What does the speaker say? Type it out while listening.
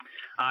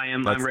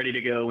I'm ready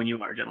to go when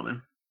you are,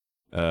 gentlemen.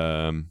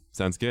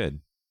 Sounds good.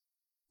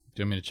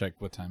 Do you want me to check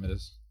what time it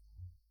is?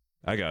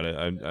 I got it.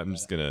 I'm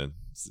just gonna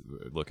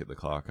look at the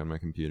clock on my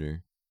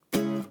computer.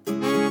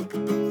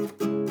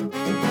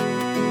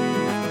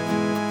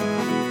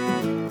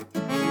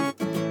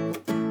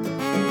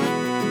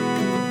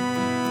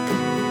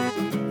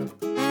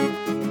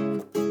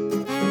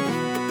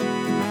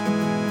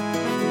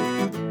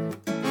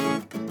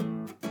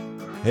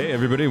 Hey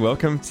everybody,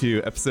 welcome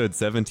to episode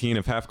 17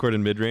 of Half Court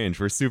and Mid-Range.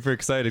 We're super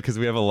excited because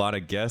we have a lot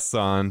of guests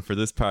on for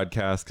this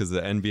podcast because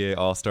of the NBA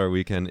All-Star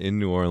Weekend in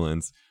New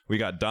Orleans. We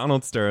got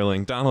Donald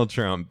Sterling, Donald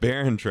Trump,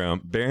 Baron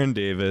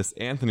Davis,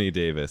 Anthony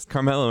Davis,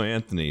 Carmelo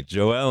Anthony,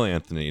 Joel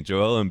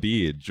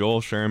Embiid,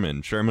 Joel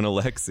Sherman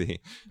Alexi,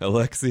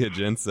 Alexia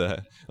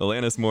Jinsa,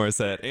 Alanis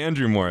Morissette,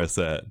 Andrew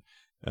Morissette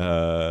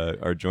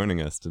are joining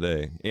us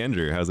today.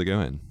 Andrew, how's it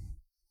going?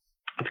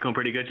 It's going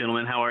pretty good,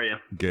 gentlemen. How are you?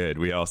 Good.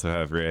 We also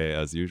have Ray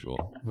as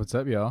usual. What's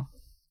up, y'all?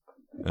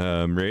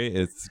 Ray,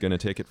 it's gonna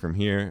take it from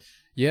here.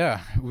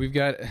 Yeah, we've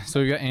got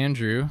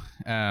Andrew.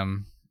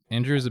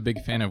 Andrew is a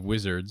big fan of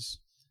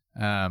Wizards,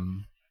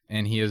 and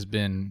he's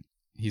been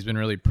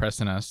really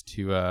pressing us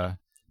to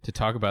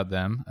talk about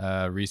them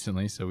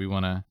recently. So we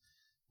want to,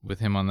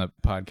 with him on the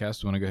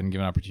podcast, we want to go ahead and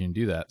give an opportunity to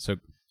do that. So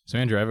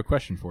Andrew, I have a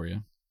question for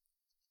you.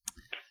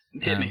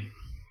 Hit me.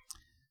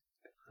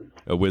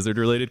 A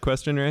wizard-related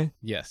question, Ray?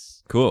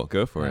 Yes. Cool,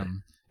 go for it.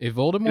 If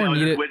Voldemort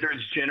needed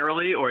Wizards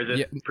generally, or is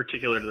it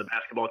particular to the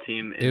basketball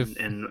team if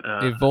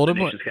Voldemort, the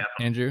nation's capital?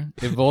 Andrew,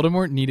 if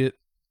Voldemort needed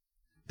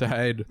to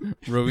hide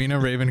Rowena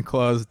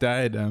Ravenclaw's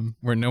diadem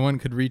where no one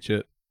could reach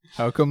it,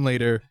 how come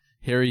later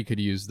Harry could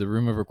use the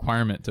Room of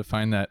Requirement to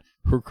find that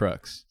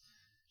Horcrux?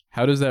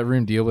 How does that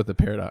room deal with the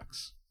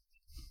paradox?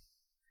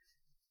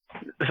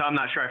 So I'm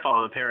not sure I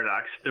follow the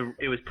paradox.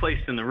 It was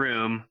placed in the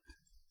room,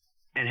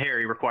 and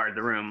Harry required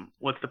the room.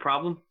 What's the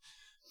problem?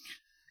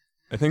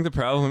 I think the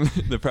problem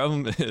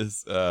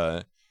is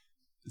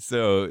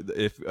so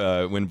if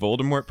when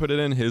Voldemort put it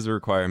in, his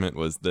requirement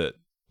was that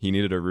he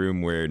needed a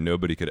room where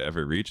nobody could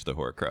ever reach the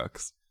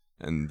Horcrux,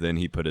 and then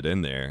he put it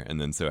in there. And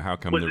then so how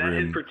come was the that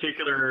room? His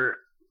particular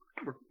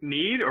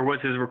need, or was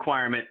his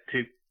requirement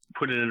to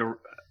put it in a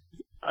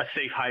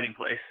safe hiding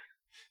place?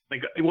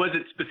 Like, was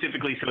it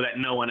specifically so that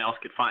no one else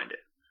could find it?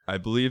 I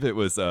believe it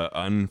was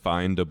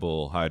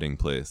unfindable hiding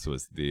place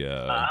was the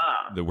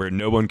where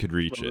no one could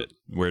reach it.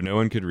 Where no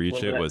one could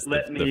reach it was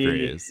the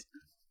phrase.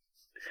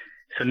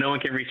 So no one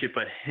can reach it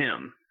but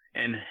him.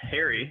 And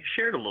Harry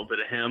shared a little bit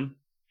of him,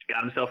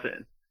 got himself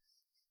in.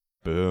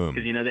 Boom.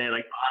 Because, they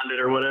like bonded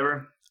or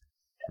whatever.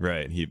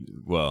 Right.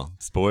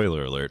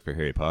 Spoiler alert for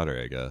Harry Potter,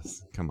 I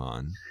guess. Come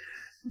on.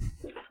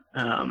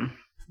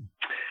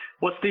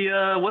 What's the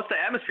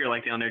atmosphere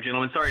like down there,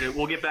 gentlemen? Sorry,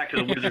 we'll get back to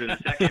the Wizard in a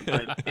second,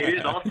 but it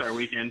is All-Star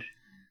Weekend.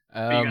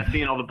 Are you guys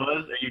seeing all the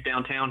buzz? Are you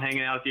downtown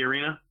hanging out at the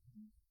arena?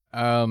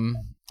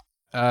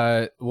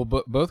 Well,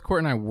 both Court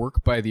and I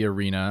work by the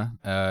arena,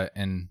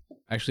 and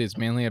actually it's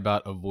mainly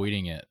about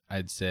avoiding it,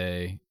 I'd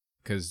say,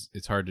 because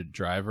it's hard to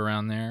drive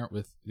around there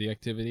with the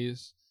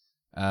activities.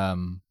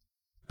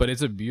 But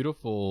it's a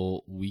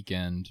beautiful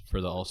weekend for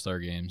the All-Star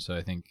game, so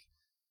I think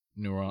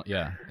New Orleans,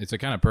 it's a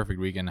kind of perfect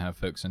weekend to have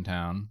folks in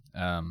town.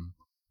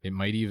 It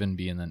might even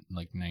be in the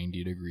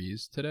 90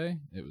 degrees today.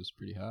 It was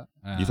pretty hot.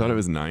 You thought it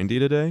was 90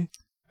 today?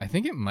 I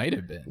think it might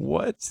have been.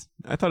 What?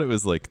 I thought it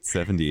was like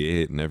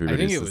 78 and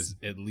everybody. I think it was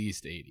at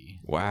least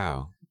 80.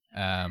 Wow.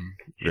 Ray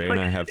and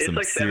I have some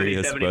like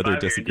serious weather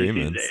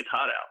disagreements. It's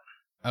hot out.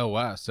 Oh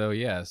wow. So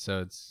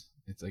it's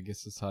I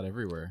guess it's hot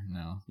everywhere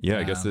now. Yeah,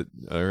 I guess it.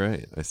 All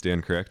right, I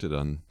stand corrected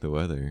on the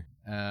weather.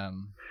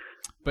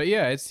 But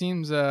yeah, it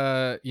seems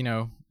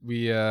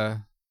we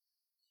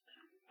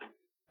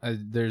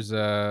there's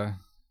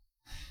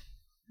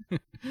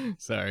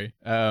sorry.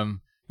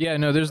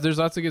 There's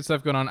lots of good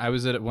stuff going on. I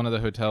was at one of the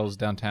hotels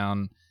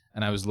downtown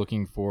and I was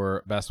looking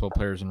for basketball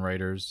players and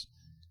writers.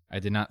 I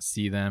did not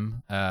see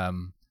them.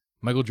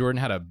 Michael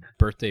Jordan had a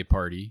birthday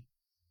party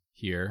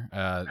here.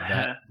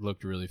 That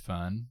looked really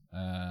fun.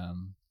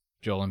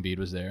 Joel Embiid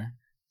was there.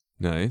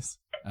 Nice.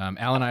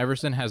 Allen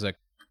Iverson has a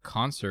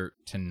concert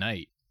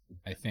tonight,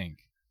 I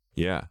think.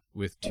 Yeah.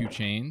 With 2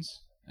 Chainz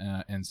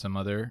and some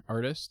other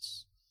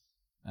artists.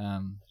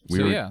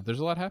 There's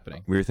a lot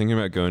happening. We were thinking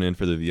about going in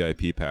for the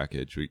VIP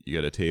package. You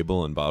get a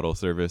table and bottle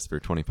service for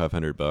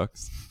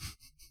 $2,500.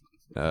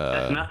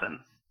 That's nothing.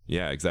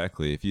 Yeah,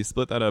 exactly. If you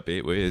split that up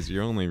 8 ways,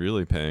 you're only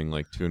really paying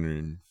like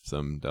 $200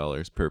 some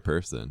per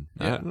person.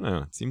 Yeah. I don't know.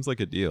 It seems like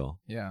a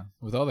deal. Yeah.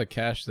 With all the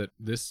cash that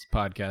this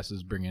podcast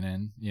is bringing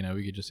in,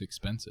 we could just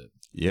expense it.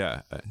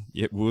 Yeah.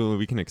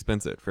 We can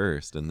expense it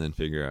first and then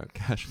figure out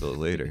cash flow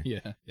later.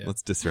 Yeah.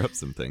 Let's disrupt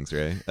some things,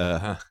 Ray.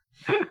 All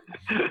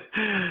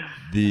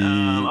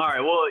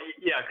right. Well,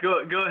 yeah.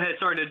 Go ahead.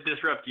 Sorry to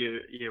disrupt you,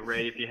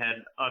 Ray. If you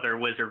had other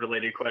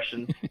wizard-related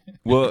questions.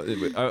 Well,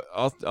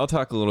 I'll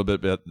talk a little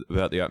bit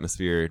about the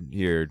atmosphere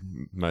here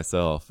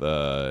myself.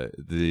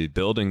 The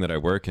building that I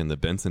work in, the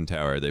Benson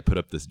Tower, they put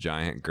up this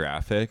giant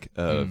graphic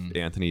of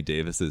Anthony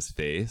Davis's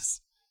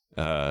face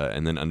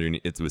And then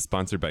underneath, it was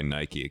sponsored by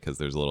Nike because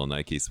there's a little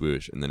Nike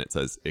swoosh, and then it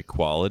says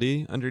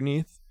equality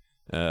underneath,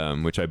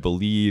 which I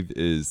believe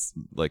is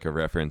like a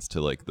reference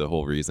to like the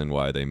whole reason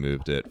why they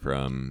moved it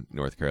from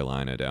North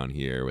Carolina down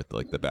here with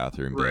like the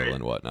bathroom bill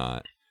and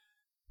whatnot.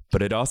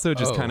 But it also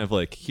just kind of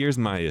like, here's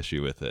my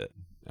issue with it,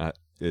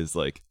 is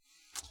like,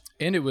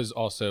 and it was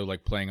also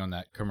like playing on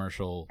that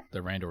commercial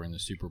that ran during the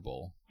Super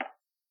Bowl.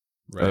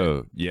 Right.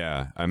 Oh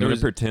yeah, I'm gonna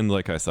pretend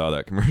like I saw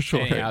that commercial.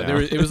 Right now.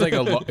 It was like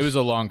it was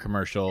a long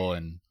commercial,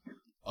 and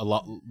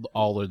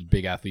all the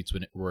big athletes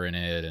were in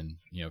it, and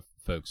you know,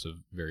 folks of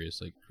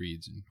various like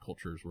creeds and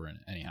cultures were in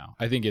it. Anyhow,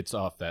 I think it's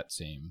off that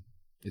same,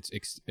 it's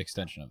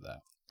extension of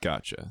that.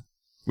 Gotcha.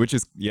 Which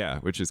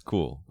is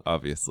cool.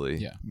 Obviously,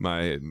 yeah.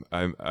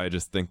 I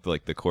just think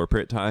like the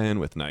corporate tie-in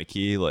with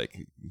Nike,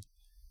 like,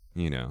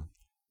 you know,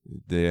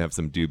 they have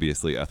some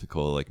dubiously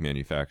ethical like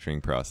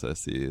manufacturing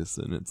processes,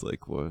 and it's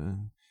like,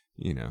 well,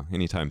 you know,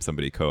 anytime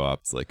somebody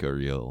co-opts like a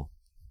real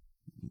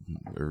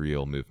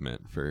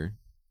movement for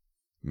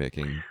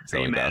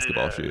selling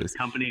basketball shoes,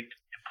 company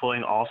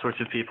employing all sorts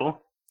of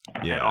people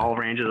at all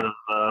ranges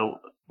of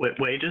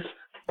wages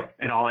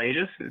and all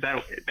ages.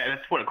 That's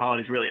what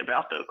equality is really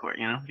about, though, Court.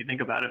 You know, if you think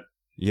about it.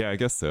 Yeah, I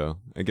guess so.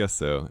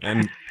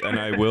 And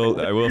I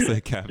will say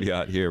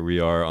caveat here: we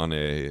are on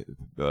a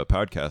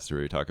podcast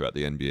where we talk about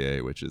the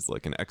NBA, which is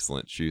like an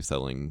excellent shoe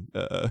selling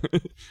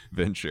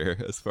venture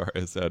as far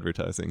as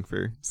advertising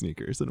for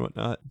sneakers and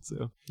whatnot.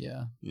 So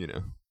yeah, you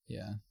know,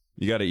 yeah,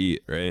 you got to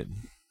eat, right?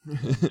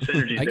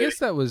 I guess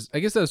that was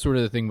sort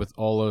of the thing with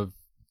all of.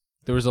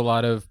 There was a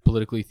lot of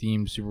politically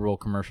themed Super Bowl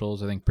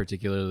commercials. I think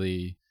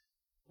particularly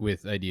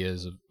with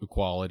ideas of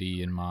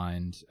equality in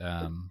mind.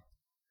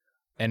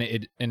 And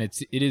it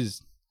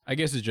is, I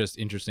guess it's just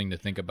interesting to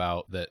think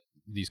about that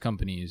these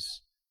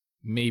companies,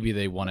 maybe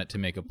they want it to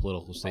make a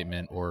political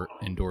statement or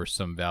endorse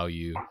some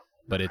value,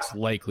 but it's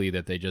likely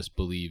that they just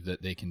believe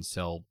that they can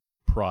sell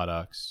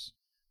products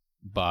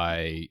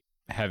by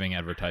having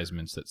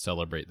advertisements that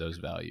celebrate those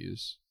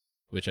values,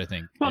 which I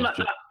think. Well, not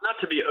to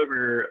be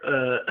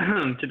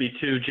to be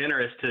too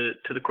generous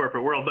to the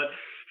corporate world, but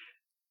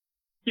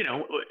you know,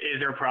 is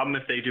there a problem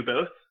if they do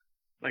both?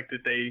 Like,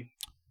 that they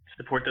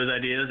support those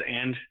ideas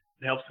and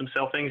helps them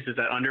sell things? Does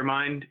that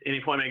undermine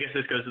any point? I guess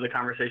this goes to the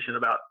conversation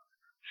about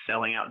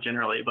selling out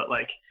generally, but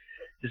like,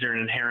 is there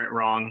an inherent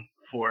wrong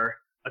for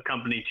a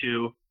company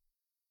to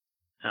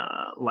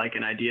like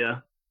an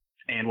idea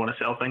and want to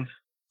sell things?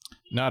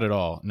 Not at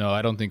all. No,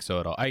 I don't think so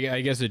at all.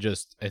 I guess it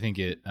just, I think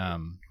it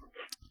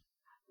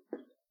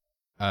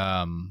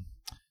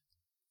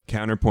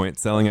counterpoint: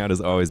 selling out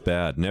is always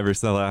bad. Never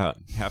sell out.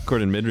 Half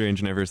court and mid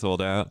range never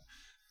sold out.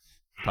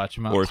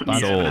 Pachima or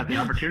sold. Have the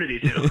opportunity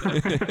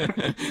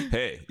to.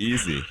 Hey,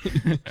 easy.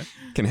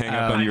 Can hang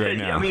up on you right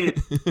now. I mean,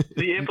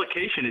 the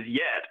implication is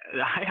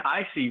yet.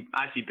 I see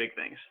big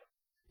things.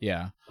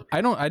 Yeah,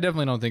 I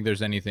definitely don't think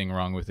there's anything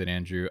wrong with it,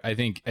 Andrew. I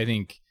think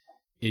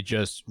it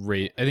just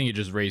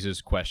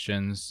raises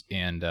questions,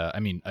 and I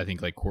mean, I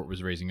think like Court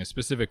was raising a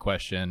specific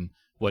question: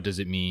 what does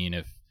it mean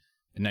if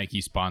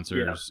Nike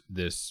sponsors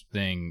this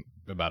thing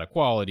about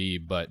equality,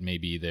 but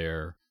maybe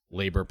their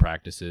labor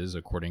practices,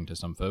 according to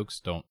some folks,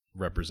 don't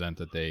represent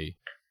that they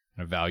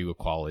value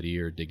equality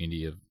or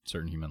dignity of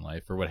certain human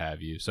life or what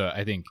have you. So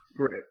I think,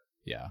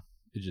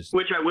 it just.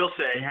 Which I will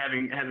say,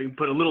 having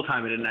put a little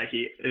time into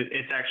Nike,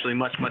 it's actually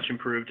much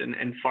improved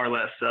and far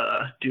less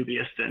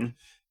dubious than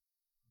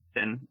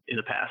in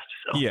the past.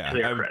 So yeah,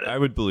 I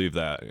would believe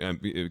that,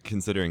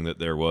 considering that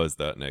there was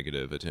that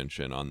negative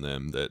attention on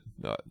them, that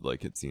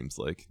like it seems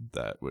like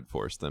that would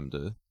force them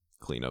to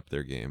clean up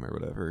their game or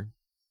whatever.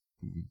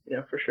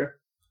 Yeah, for sure.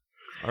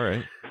 All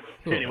right.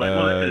 Anyway,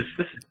 I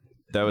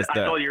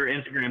saw your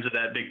Instagrams of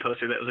that big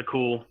poster. That was it's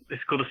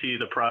cool to see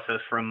the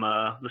process from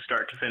the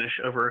start to finish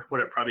over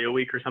probably a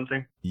week or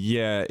something.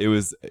 Yeah,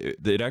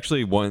 it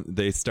actually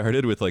they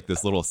started with like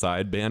this little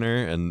side banner,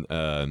 and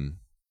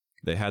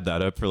they had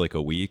that up for like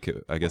a week.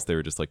 I guess they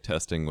were just like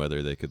testing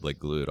whether they could like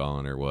glue it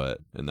on or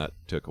what, and that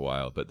took a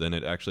while, but then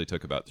it actually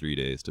took about 3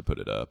 days to put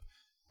it up.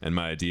 And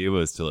my idea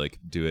was to like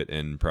do it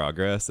in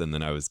progress, and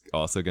then I was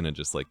also gonna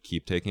just like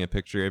keep taking a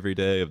picture every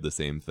day of the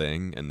same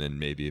thing, and then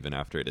maybe even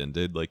after it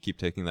ended, like keep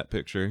taking that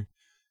picture.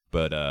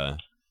 But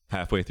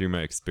halfway through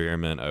my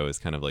experiment, I was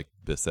kind of like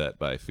beset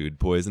by food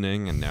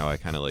poisoning, and now I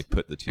kind of like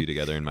put the two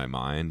together in my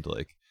mind,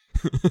 like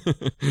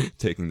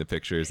taking the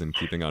pictures and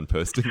keeping on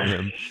posting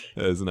them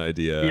as an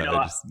idea. You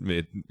know,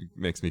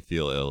 makes me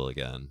feel ill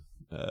again.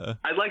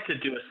 I'd like to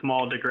do a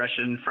small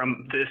digression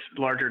from this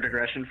larger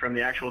digression from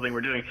the actual thing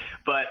we're doing,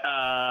 but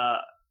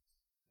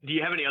do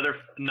you have any other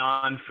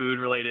non-food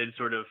related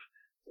sort of,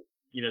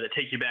 that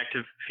take you back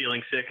to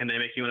feeling sick and they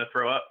make you want to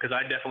throw up? Because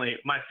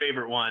my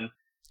favorite one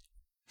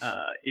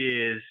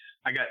is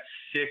I got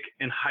sick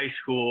in high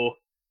school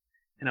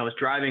and I was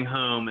driving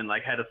home and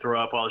like had to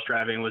throw up while I was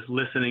driving, was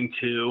listening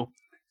to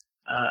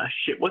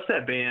what's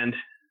that band?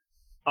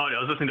 Oh, no,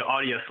 I was listening to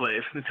Audio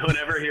Slave. So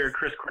whenever I hear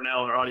Chris Cornell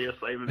or Audio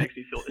Slave, it makes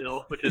me feel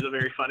ill, which is a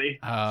very funny.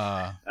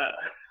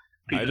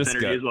 piece of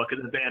energy as well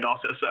because the band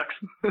also sucks.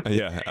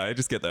 Yeah, I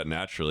just get that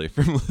naturally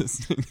from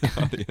listening to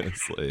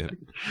Audioslave.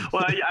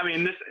 Well, I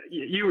mean,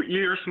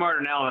 you're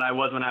smarter now than I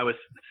was when I was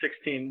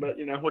 16, but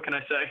what can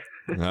I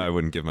say? I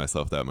wouldn't give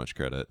myself that much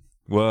credit.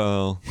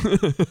 Well,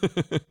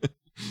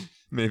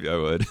 maybe I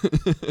would.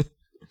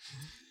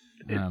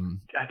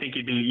 I think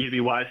you'd be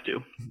wise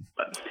to.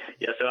 But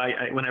yeah, so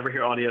I whenever I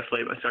hear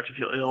Audioslave, I start to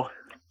feel ill.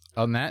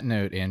 On that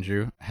note,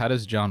 Andrew, how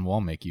does John Wall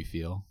make you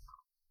feel?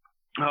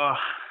 Oh,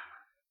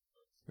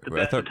 the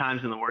best of times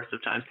and the worst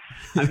of times.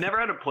 I've never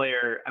had a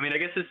player. I mean, I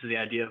guess this is the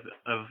idea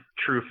of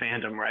true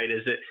fandom, right?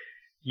 Is that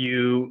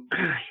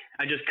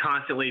I just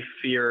constantly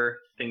fear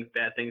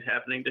bad things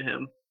happening to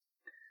him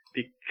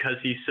because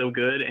he's so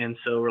good and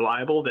so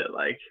reliable that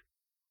like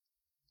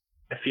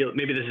I feel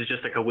maybe this is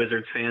just like a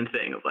Wizards fan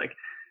thing of like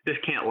this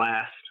can't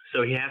last,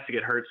 so he has to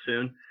get hurt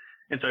soon.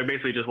 And so I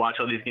basically just watch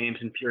all these games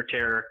in pure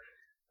terror.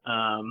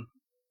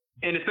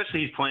 And especially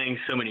he's playing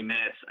so many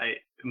minutes. I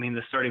mean,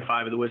 the starting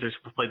five of the Wizards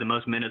played the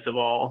most minutes of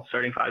all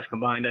starting fives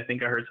combined, I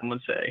think I heard someone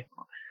say.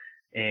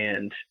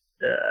 And,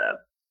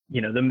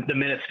 the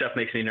minute stuff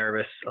makes me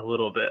nervous a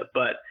little bit.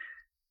 But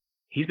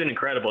he's been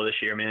incredible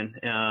this year, man.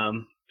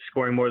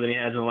 Scoring more than he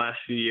has in the last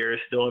few years.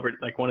 Still over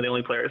like one of the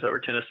only players over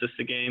 10 assists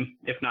a game,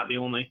 if not the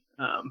only.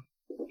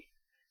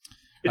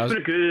 It's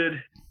been a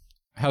good.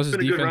 How's his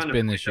defense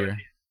been this year?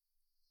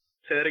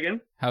 Say that again?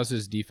 How's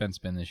his defense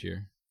been this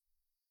year?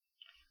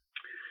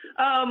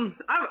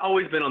 I've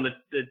always been on the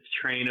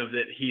train of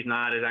that he's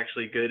not as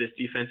actually good as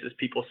defense as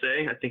people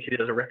say. I think he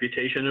has a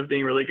reputation of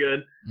being really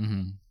good.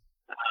 Mm-hmm.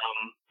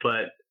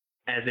 But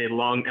as this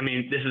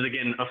is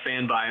again a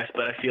fan bias,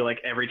 but I feel like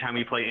every time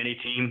we play any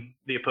team,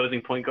 the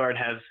opposing point guard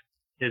has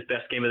his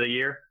best game of the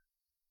year.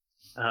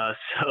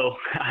 So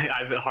I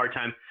have a hard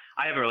time.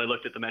 I haven't really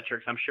looked at the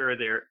metrics. I'm sure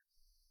they're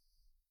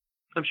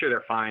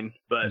fine,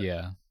 but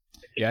yeah.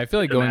 I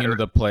feel like going into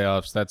the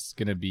playoffs, that's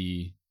gonna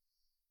be.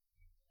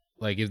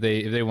 Like if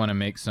they want to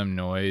make some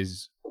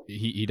noise,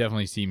 he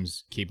definitely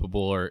seems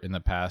capable, or in the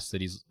past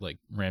that he's like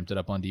ramped it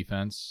up on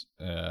defense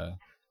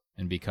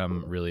and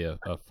become really a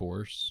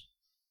force.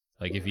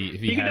 Like if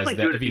he has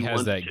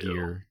that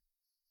gear.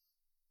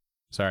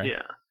 Sorry.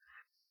 Yeah,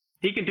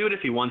 he can do it if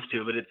he wants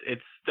to, but it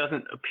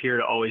doesn't appear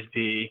to always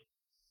be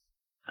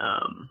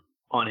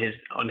on his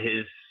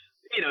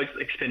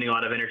expending a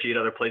lot of energy at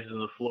other places on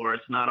the floor.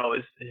 It's not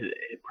always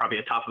probably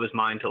a top of his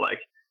mind to like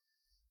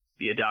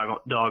be a dog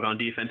on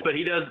defense, but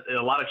he does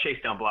a lot of chase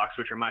down blocks,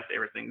 which are my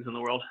favorite things in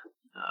the world.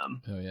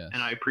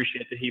 And I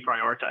appreciate that he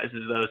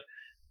prioritizes those.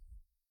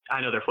 I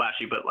know they're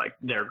flashy, but like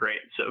they're great,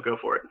 so go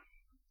for it.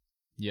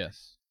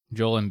 Yes,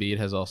 Joel Embiid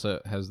has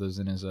those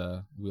in his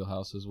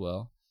wheelhouse as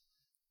well.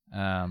 So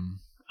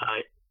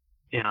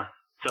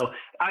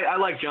I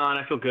like John.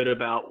 I feel good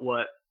about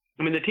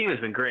the team has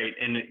been great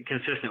and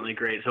consistently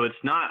great, so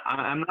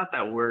I'm not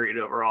that worried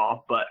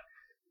overall, but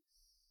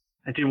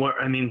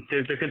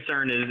the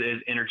concern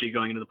is energy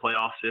going into the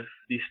playoffs if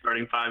these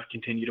starting five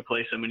continue to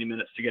play so many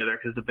minutes together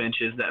because the bench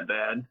is that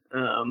bad.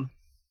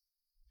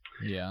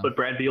 But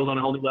Brad Beal's on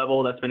a whole new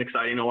level. That's been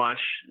exciting to watch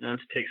to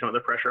take some of the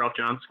pressure off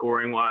John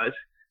scoring wise.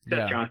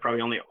 That's John's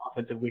probably only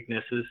offensive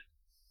weakness is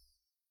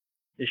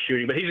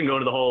shooting, but he's been going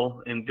to the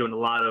hole and doing a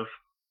lot of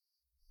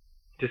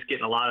just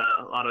getting a lot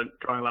of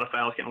drawing a lot of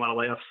fouls, getting a lot of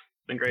layups.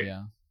 It's been great.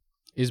 Yeah.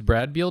 Is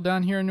Brad Beal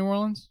down here in New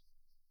Orleans?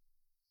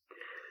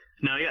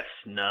 No, he got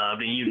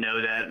snubbed, and you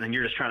know that, and then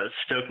you're just trying to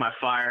stoke my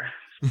fire.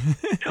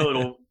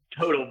 Total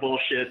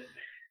bullshit.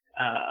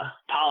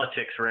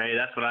 Politics, Ray.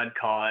 That's what I'd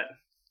call it.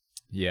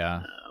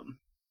 Yeah.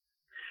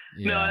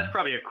 No, that's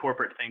probably a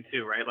corporate thing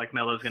too, right? Like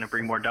Melo's going to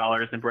bring more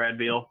dollars than Brad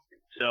Beal,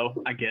 so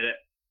I get it.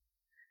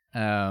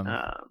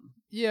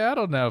 Yeah, I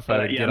don't know if I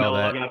would get all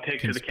that. Going to pick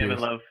to the Kevin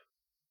Love.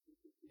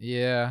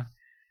 Yeah,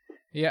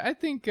 I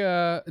think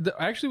I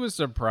actually was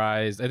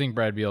surprised. I think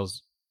Brad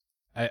Beal's.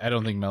 I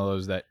don't think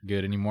Melo's that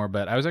good anymore,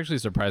 but I was actually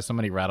surprised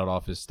somebody rattled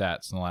off his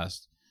stats in the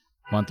last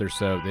month or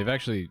so. They've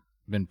actually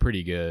been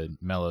pretty good,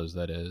 Melo's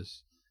that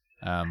is.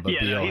 But he's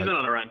been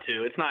on a run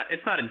too. It's not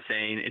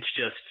insane. It's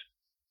just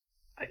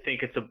I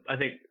think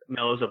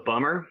Melo's a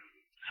bummer,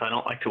 so I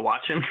don't like to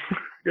watch him.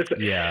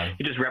 Yeah.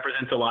 He just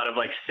represents a lot of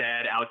like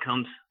sad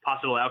outcomes,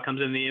 possible outcomes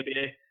in the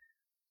NBA,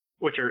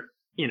 which are,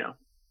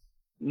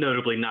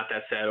 notably not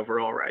that sad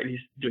overall, right? He's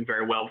doing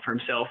very well for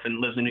himself and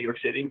lives in New York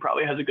City and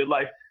probably has a good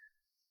life.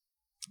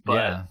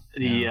 But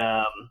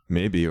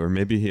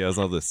maybe he has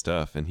all this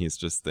stuff and he's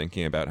just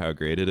thinking about how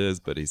great it is,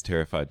 but he's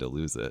terrified to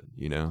lose it,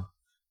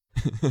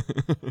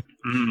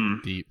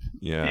 Deep.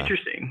 Yeah.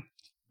 Interesting.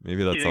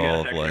 Maybe that's all that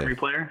affects of life. Every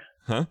player?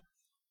 Huh?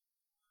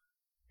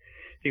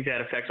 Think that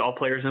affects all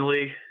players in the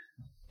league?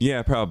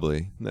 Yeah,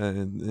 probably.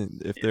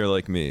 If they're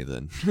like me,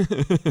 then.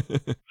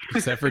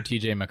 Except for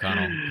TJ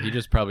McConnell. He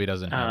just probably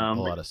doesn't have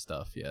a lot of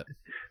stuff yet.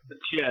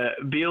 Yeah,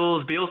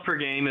 Beal's per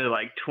game is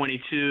like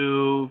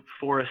 22,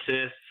 4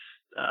 assists,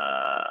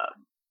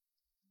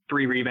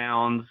 3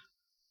 rebounds.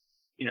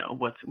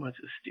 What's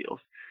his steals?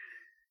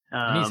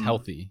 And he's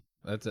healthy.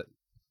 That's it.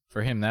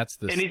 For him, that's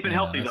the. And he's been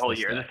healthy the whole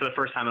year. That's for the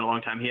first time in a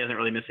long time. He hasn't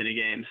really missed any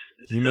games.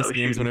 He missed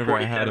games whenever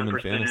I had him in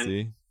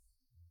fantasy.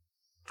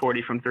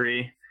 40 from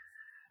three.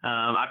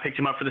 I picked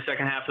him up for the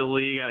second half of the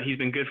league. He's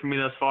been good for me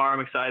thus far. I'm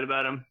excited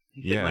about him.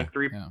 He's hitting like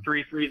three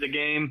threes a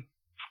game.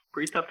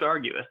 Pretty tough to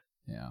argue with.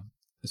 Yeah.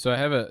 So I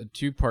have a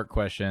two-part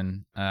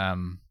question.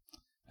 One,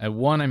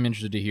 I'm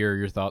interested to hear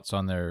your thoughts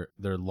on their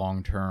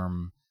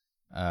long-term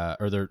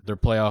or their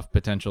playoff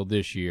potential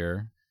this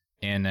year,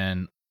 and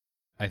then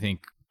I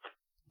think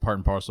part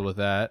and parcel with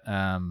that,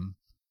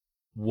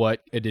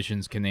 what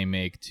additions can they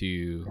make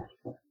to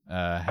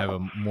have a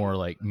more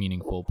like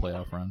meaningful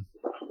playoff run?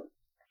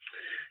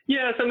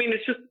 Yes, I mean,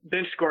 it's just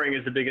bench scoring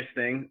is the biggest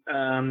thing.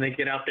 They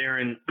get out there,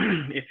 and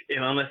if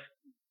unless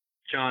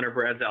John or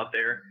Brad's out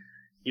there,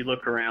 you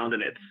look around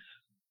and it's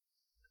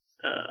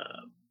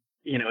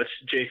it's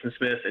Jason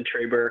Smith and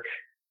Trey Burke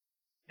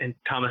and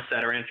Thomas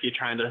Satoransky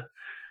trying to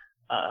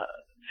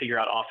figure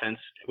out offense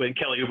with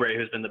Kelly Oubre,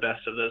 who's been the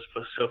best of those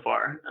so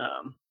far.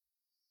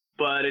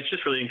 But it's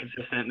just really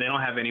inconsistent. They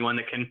don't have anyone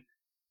that can.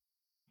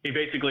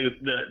 Basically,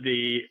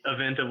 the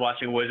event of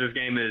watching a Wizards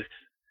game is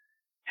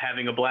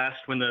having a blast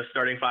when the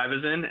starting five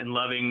is in and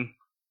loving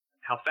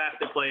how fast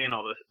they play and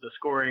all the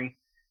scoring.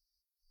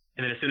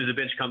 And then as soon as the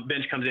bench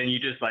comes in, you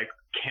just like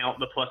count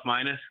the plus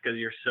minus because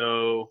you're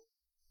so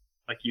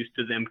like used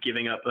to them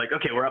giving up. Like,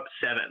 okay, we're up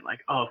 7. Like,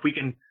 oh, if we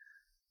can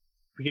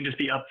just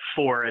be up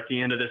 4 at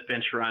the end of this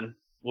bench run,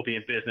 we'll be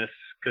in business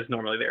because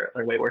normally they're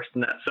way worse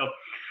than that. So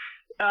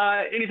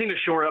anything to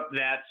shore up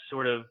that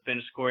sort of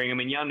bench scoring. I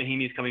mean, Jan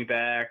Nahimi's coming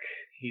back.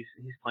 He's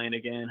playing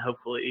again.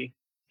 Hopefully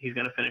he's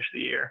going to finish the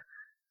year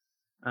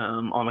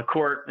on the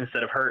court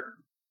instead of hurt,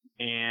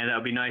 and that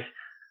would be nice.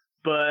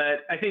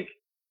 But I think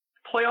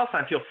playoffs,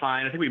 I feel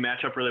fine. I think we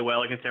match up really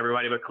well against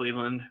everybody but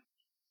Cleveland.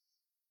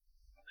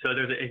 So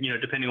there's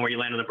depending on where you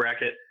land on the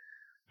bracket,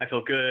 I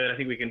feel good. I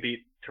think we can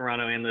beat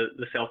Toronto and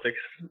the Celtics,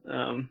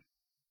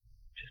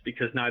 just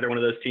because neither one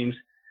of those teams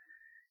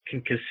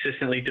can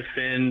consistently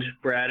defend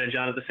Brad and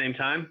John at the same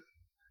time.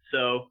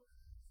 So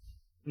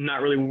I'm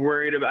not really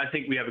worried about. I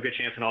think we have a good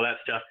chance and all that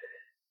stuff.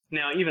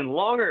 Now, even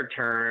longer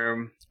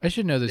term, I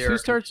should know this. Who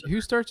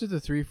starts at the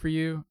 3 for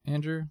you,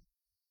 Andrew?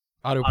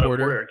 Otto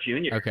Porter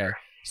Jr. Okay,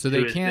 so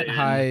they can't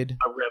hide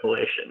a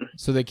revelation.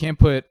 So they can't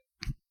put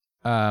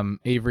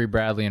Avery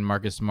Bradley and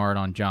Marcus Smart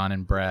on John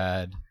and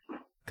Brad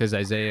because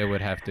Isaiah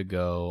would have to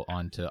go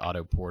onto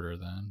Otto Porter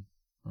then,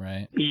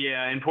 right?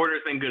 Yeah, and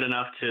Porter's been good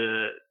enough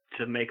to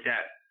make that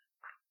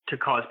to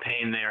cause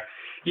pain there.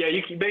 Yeah,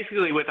 you can,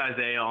 basically with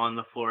Isaiah on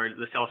the floor,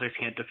 the Celtics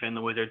can't defend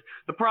the Wizards.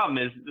 The problem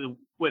is the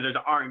Wizards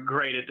aren't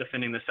great at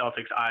defending the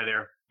Celtics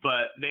either,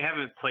 but they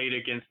haven't played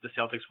against the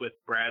Celtics with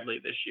Bradley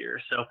this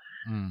year. So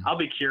I'll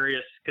be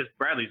curious because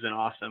Bradley's been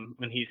awesome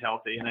when he's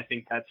healthy, and I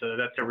think that's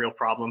a real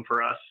problem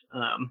for us.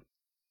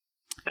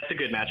 That's a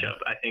good matchup,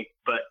 I think,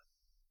 but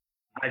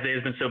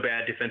Isaiah's been so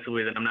bad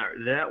defensively that I'm not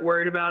that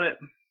worried about it.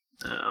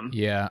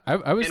 Yeah,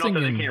 I was thinking.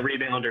 Also they can't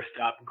rebound or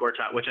stop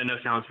Gortat, which I know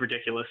sounds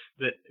ridiculous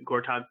that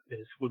Gortat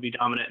would be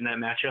dominant in that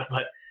matchup,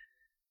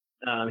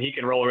 but he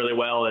can roll really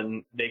well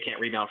and they can't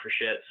rebound for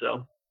shit.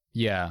 So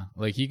yeah,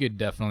 like he could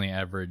definitely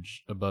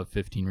average above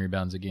 15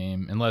 rebounds a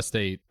game unless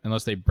they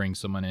bring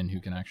someone in who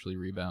can actually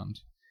rebound.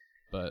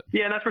 But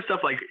yeah, and that's for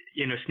stuff like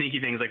sneaky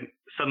things like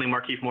suddenly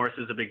Markieff Morris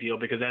is a big deal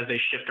because as they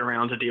shift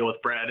around to deal with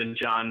Brad and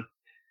John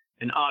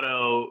and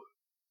Otto,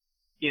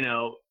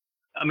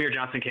 Amir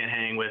Johnson can't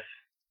hang with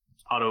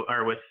Otto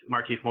or with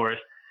Markieff Morris.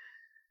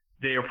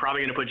 They are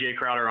probably going to put Jay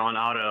Crowder on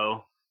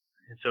Otto,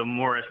 and so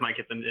Morris might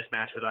get this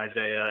match with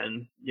Isaiah,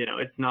 and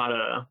it's not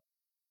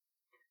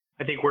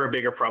I think we're a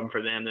bigger problem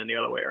for them than the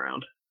other way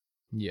around.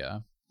 Yeah.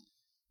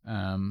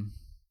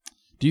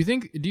 Do you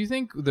think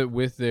that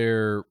with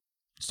their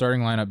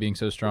starting lineup being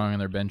so strong and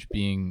their bench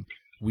being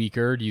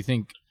weaker, do you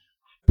think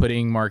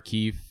putting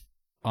Markieff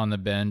on the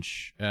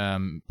bench,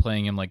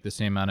 playing him like the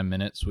same amount of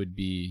minutes would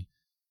be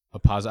a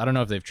positive? I don't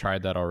know if they've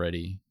tried that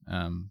already.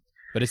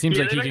 But it seems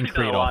like he can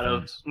create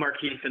offense.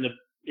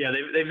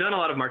 They've done a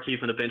lot of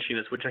Markieff in the bench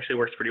units, which actually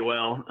works pretty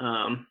well.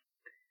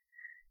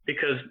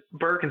 Because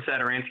Burke and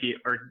Satoransky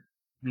are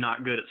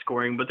not good at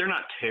scoring, but they're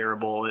not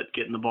terrible at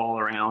getting the ball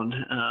around.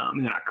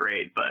 They're not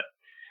great, but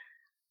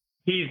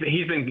he's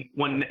been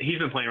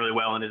playing really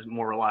well and is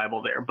more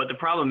reliable there. But the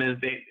problem is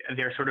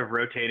they're sort of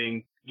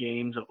rotating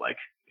games of like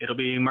it'll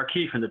be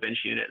Markieff in the bench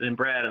unit, then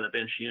Brad in the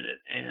bench unit,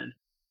 and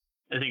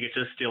I think it's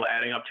just still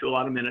adding up to a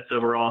lot of minutes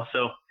overall.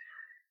 So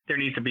there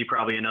needs to be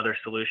probably another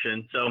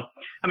solution. So,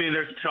 I mean,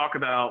 there's talk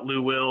about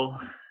Lou Will,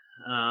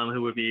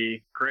 who would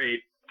be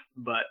great,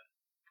 but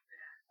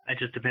it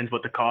just depends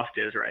what the cost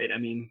is, right? I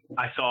mean,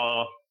 I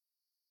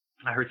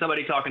heard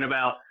somebody talking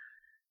about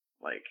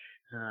like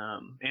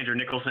Andrew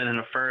Nicholson in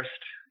a first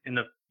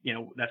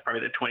that's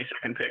probably the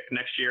 22nd pick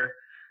next year.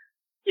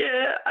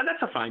 Yeah,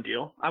 that's a fine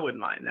deal. I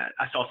wouldn't mind that.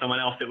 I saw someone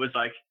else that was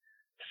like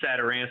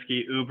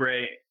Satoransky,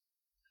 Oubre,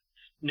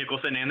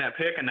 Nicholson, and that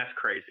pick, and that's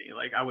crazy.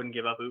 Like I wouldn't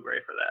give up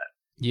Oubre for that.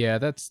 Yeah,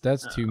 that's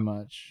too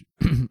much.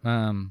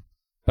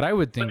 But I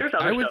would think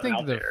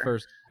the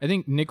first. I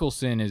think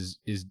Nicholson is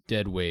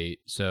dead weight.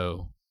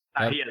 So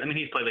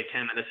he's played like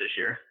 10 minutes this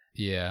year.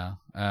 Yeah.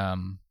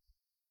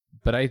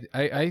 But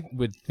I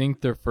would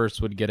think their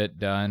first would get it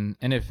done,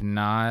 and if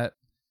not,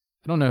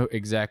 I don't know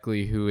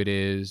exactly who it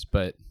is,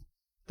 but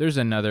there's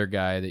another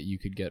guy that you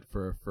could get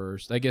for a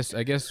first. I guess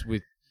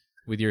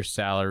with your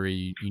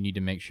salary, you need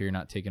to make sure you're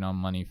not taking on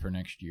money for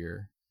next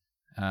year.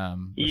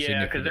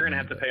 Yeah, because they're gonna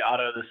have to pay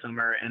Otto this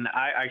summer, and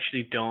I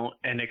actually don't.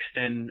 And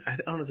extend. I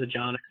don't know if the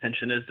John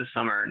extension is this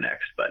summer or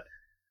next, but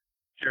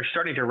they're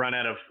starting to run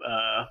out of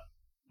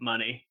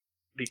money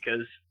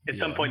because at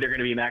some point they're going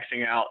to be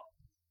maxing out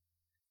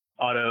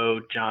Otto,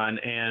 John,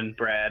 and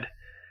Brad,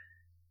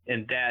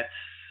 and that's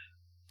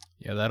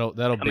that'll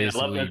I basically. mean, I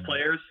love those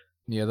players.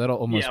 Yeah, that'll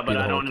almost. Yeah, be but the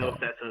I don't whole know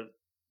cap.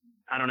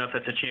 I don't know if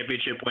that's a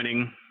championship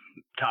winning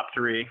top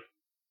 3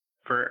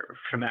 for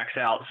max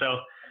out. So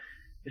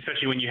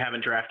especially when you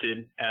haven't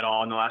drafted at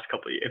all in the last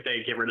couple of years, if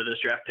they get rid of this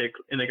draft pick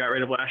and they got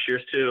rid of last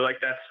year's too, like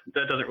that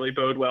doesn't really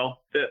bode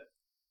well.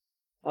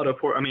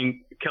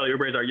 Kelly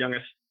Oubre is our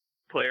youngest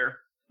player.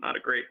 Not a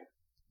great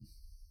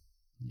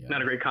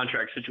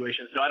contract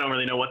situation. So I don't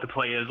really know what the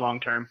play is long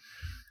term.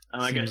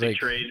 I guess they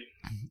trade.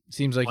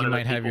 Seems like you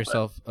might have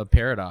yourself a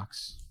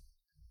paradox.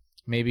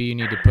 Maybe you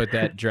need to put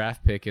that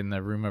draft pick in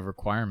the room of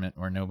requirement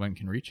where no one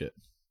can reach it.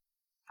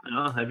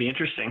 Oh, that'd be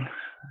interesting.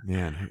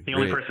 Man, the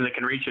only person that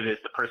can reach it is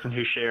the person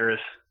who shares,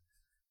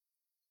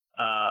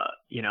 a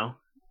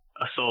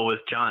soul with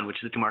John, which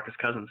is DeMarcus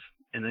Cousins,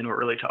 and then we're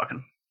really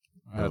talking.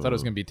 I thought it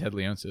was going to be Ted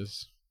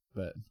Leonsis,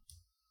 but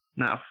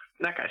no,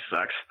 that guy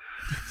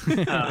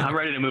sucks. I'm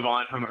ready to move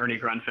on from Ernie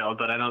Grunfeld,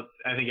 but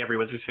I think every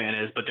Wizards fan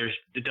is, but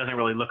it doesn't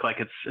really look like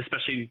it's,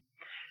 especially.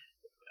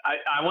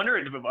 I wonder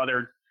if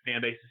other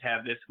fan bases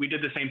have this. We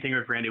did the same thing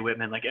with Randy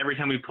Whitman. Like every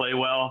time we play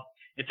well,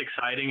 it's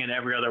exciting, and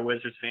every other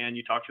Wizards fan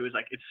you talk to is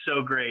like, it's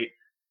so great.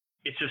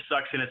 It just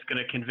sucks, and it's going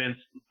to convince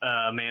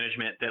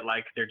management that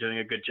like they're doing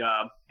a good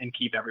job and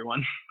keep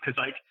everyone, because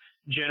like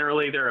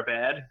generally they're a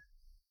bad.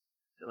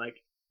 Like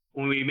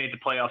when we made the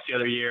playoffs the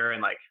other year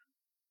and like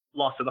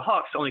lost to the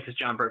Hawks only because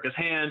John broke his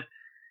hand,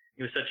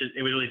 it was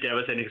really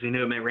devastating because he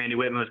knew it meant Randy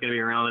Whitman was going to be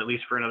around at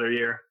least for another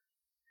year,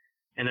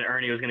 and then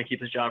Ernie was going to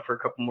keep his job for a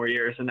couple more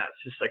years, and that's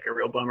just like a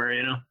real bummer,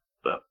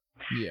 But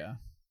yeah.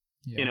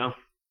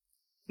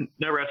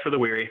 No rest for the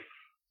weary.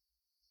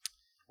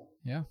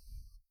 Yeah.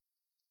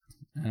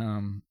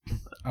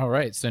 All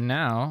right. So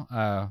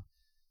now,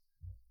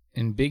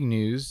 in big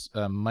news,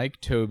 Mike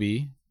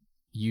Tobey,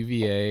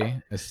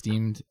 UVA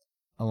esteemed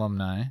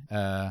alumni,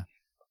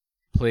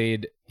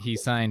 he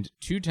signed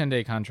 2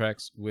 10-day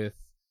contracts with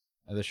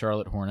the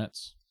Charlotte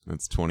Hornets.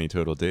 That's 20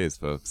 total days,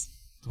 folks.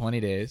 20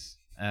 days.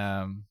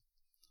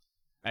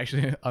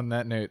 Actually, on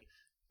that note,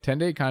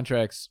 10-day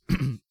contracts.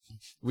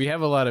 we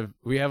have a lot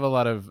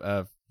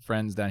of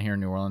friends down here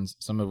in New Orleans,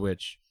 some of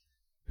which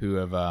who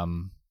have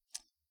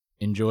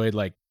enjoyed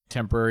like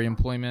temporary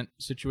employment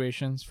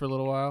situations for a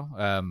little while,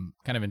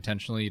 kind of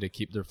intentionally to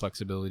keep their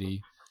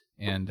flexibility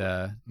and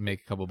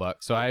make a couple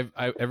bucks. So I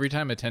every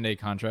time a 10-day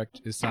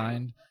contract is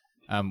signed,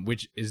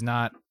 which is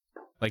not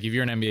like if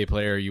you're an NBA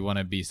player, you want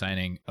to be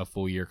signing a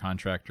full year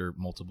contract or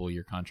multiple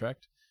year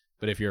contract.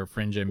 But if you're a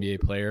fringe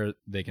NBA player,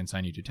 they can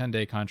sign you to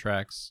 10-day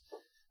contracts.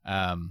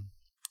 I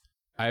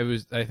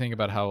think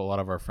about how a lot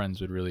of our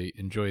friends would really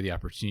enjoy the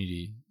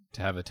opportunity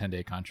to have a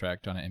 10-day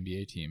contract on an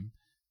NBA team.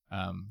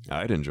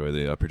 I'd enjoy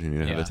the opportunity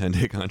to have a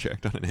 10-day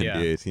contract on an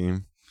NBA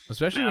team,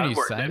 especially when you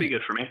sign. That'd be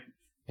good for me.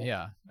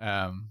 Yeah.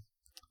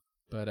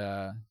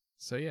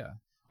 So yeah.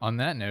 On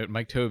that note,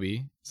 Mike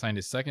Tobey signed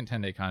his second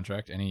 10-day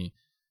contract, and he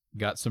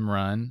got some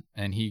run,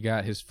 and he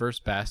got his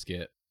first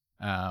basket.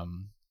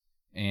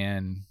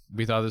 And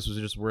we thought this was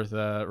just worth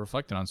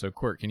reflecting on. So,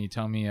 Court, can you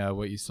tell me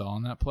what you saw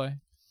on that play?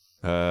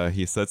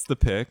 He sets the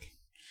pick.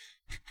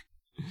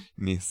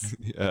 And he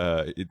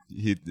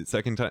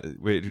second time.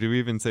 Wait, did we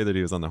even say that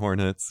he was on the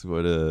Hornets?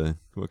 What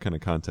kind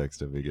of context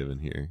have we given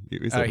here?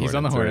 He's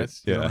on the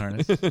Hornets. Right? Yeah.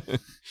 Hornets. He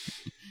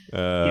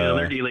was on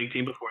their D-League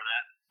team before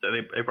that, so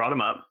they brought him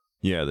up.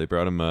 Yeah, they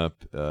brought him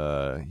up.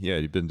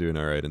 He'd been doing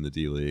all right in the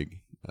D-League,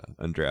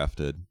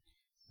 undrafted.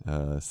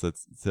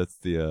 Sets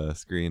the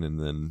screen and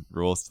then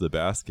rolls to the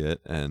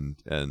basket, and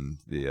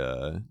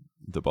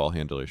the ball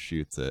handler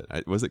shoots it.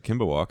 Was it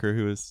Kemba Walker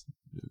who was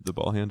the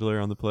ball handler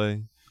on the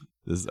play?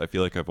 I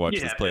feel like I've watched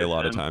this play a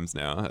lot of times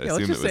now. I assume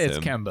let's just say it's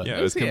Kemba. Yeah,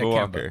 it was Kemba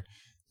Walker.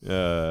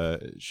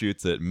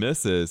 Shoots it,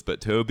 misses, but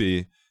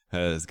Tobey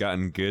has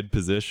gotten good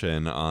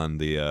position on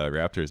the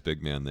Raptors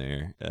big man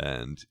there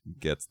and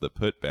gets the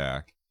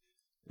putback.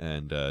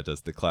 And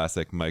does the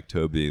classic Mike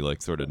Tobey,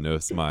 like sort of no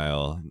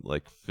smile,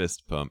 like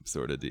fist pump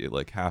sort of deal,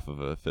 like half of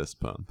a fist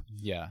pump.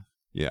 Yeah.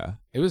 Yeah.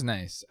 It was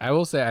nice. I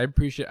will say I've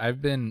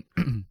been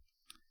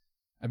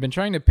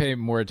trying to pay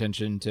more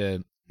attention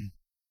to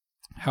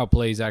how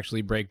plays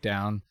actually break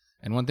down.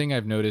 And one thing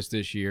I've noticed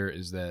this year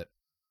is that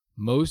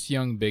most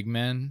young big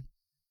men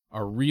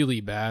are really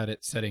bad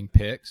at setting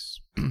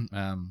picks.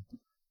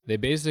 They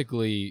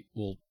basically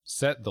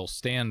they'll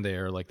stand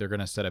there like they're going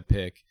to set a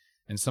pick.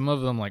 And some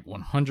of them, like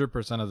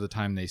 100% of the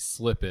time, they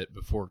slip it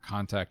before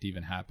contact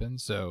even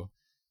happens. So,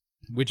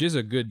 which is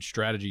a good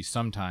strategy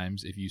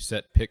sometimes if you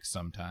set picks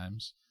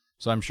sometimes.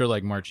 So I'm sure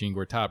like Marcin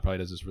Gortat probably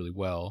does this really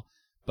well.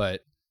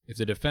 But if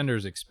the defender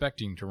is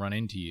expecting to run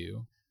into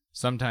you,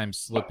 sometimes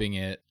slipping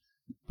it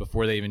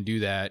before they even do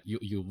that,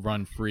 you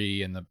run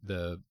free, and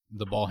the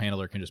ball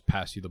handler can just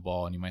pass you the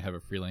ball, and you might have a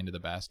free lane to the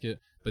basket.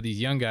 But these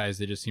young guys,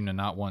 they just seem to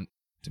not want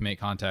to make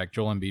contact.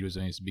 Joel Embiid was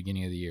doing this at the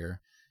beginning of the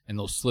year, and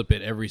they'll slip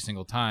it every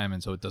single time,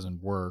 and so it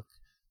doesn't work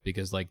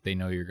because like they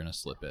know you're going to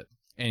slip it.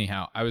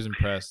 Anyhow, I was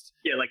impressed.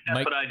 Yeah, like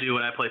that's what I do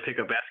when I play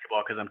pickup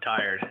basketball because I'm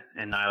tired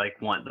and I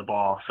like want the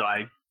ball, so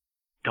I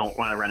don't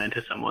want to run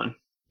into someone.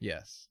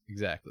 Yes,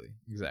 exactly.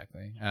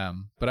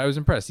 But I was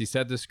impressed. He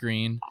set the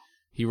screen,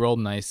 he rolled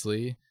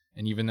nicely,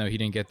 and even though he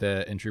didn't get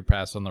the entry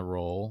pass on the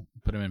roll,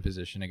 put him in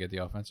position to get the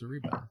offensive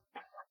rebound.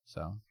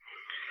 So,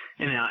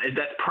 and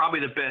that's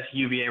probably the best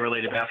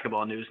UVA-related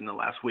basketball news in the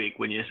last week,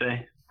 wouldn't you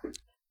say?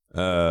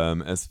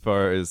 As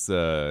far as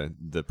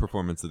the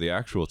performance of the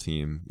actual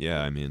team,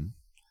 yeah, I mean,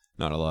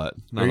 not a lot.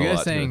 Are you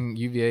guys saying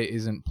UVA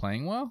isn't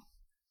playing well?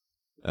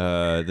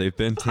 They've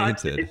been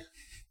tainted.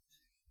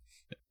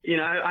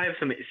 I have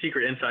some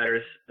secret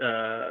insiders,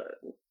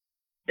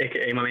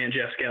 aka my man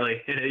Jeff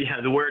Skelly.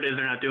 Yeah, the word is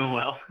they're not doing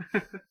well.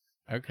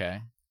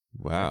 Okay.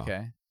 Wow.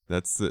 Okay.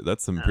 That's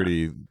some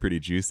pretty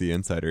juicy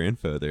insider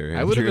info there, Andrew.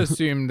 I would have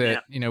assumed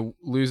that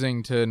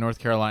losing to North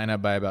Carolina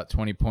by about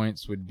 20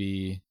 points would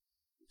be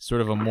sort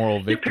of a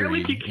moral victory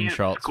apparently if you in can't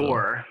Charlottesville.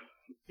 Score,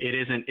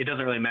 it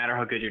doesn't really matter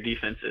how good your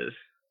defense is.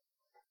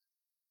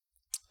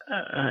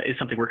 It's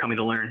something we're coming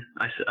to learn,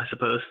 I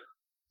suppose.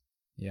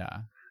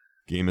 Yeah.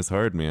 Game is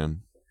hard,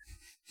 man.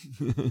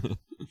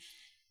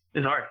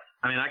 It's hard.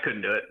 I mean, I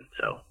couldn't do it,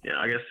 so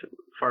I guess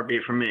far be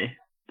it from me.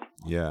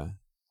 Yeah,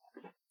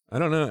 I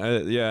don't know.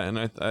 And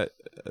I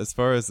as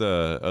far as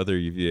other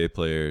UVA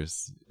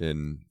players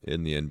in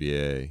the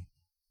NBA,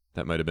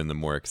 that might have been the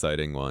more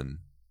exciting one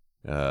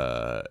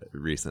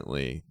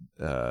recently.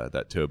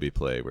 That Toby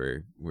play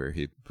where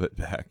he put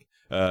back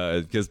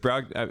because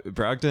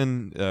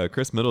Brogdon,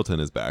 Chris Middleton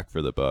is back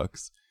for the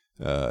Bucks,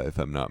 if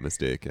I'm not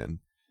mistaken.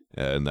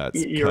 And that's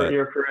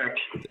you're correct.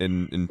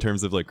 In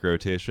terms of like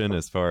rotation,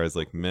 as far as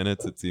like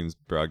minutes, it seems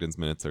Brogdon's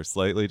minutes are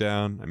slightly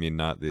down. I mean,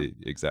 not the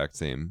exact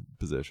same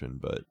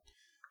position, but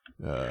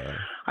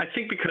I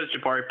think because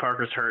Jabari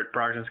Parker's hurt,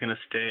 Brogdon's going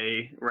to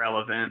stay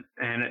relevant,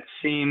 and it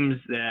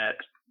seems that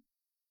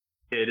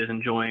it is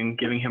enjoying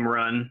giving him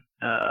run.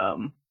 I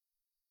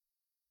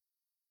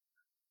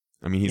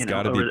mean, he's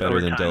got to be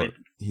better than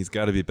he's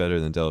got to be better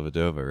than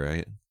Dellavedova,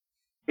 right?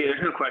 Yeah,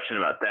 there's no question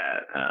about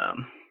that.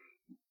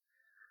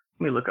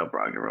 Let me look up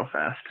Brogdon real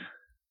fast.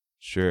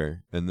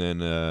 Sure. And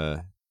then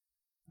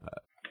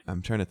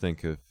I'm trying to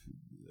think if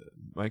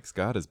Mike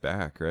Scott is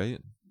back,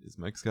 right? Is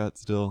Mike Scott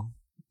still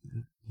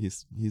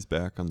he's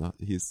back on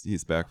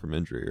he's back from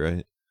injury,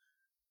 right?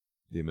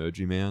 The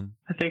Emoji Man?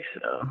 I think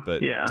so.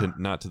 But yeah.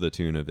 Not to the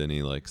tune of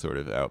any like sort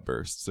of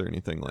outbursts or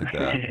anything like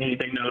that.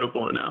 Anything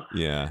notable, no.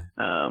 Yeah.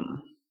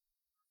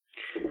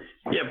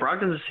 Yeah,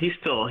 Brogdon's he's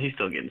still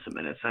getting some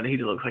minutes. I think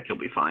he looks like he'll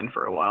be fine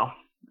for a while.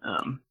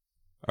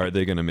 Are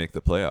they going to make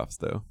the playoffs,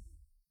 though?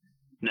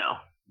 No.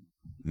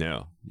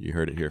 No. You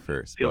heard it here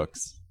first.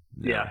 Bucks.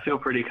 No. Yeah, I feel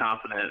pretty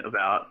confident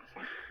about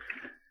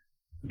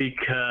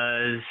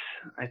because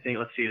I think,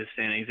 let's see the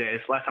standings.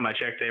 Last time I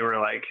checked, they were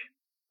like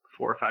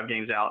 4 or 5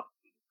 games out.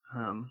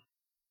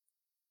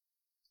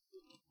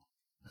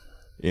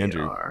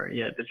 Andrew.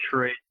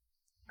 Detroit.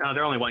 Oh,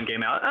 they're only 1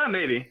 game out.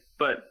 Maybe,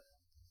 but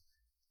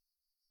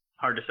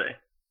hard to say.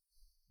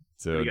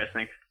 So, what do you guys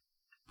think?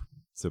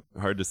 So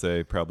hard to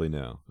say. Probably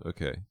no.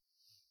 Okay.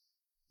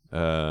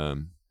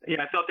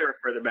 Yeah, I thought they were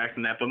further back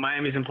than that, but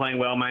Miami's been playing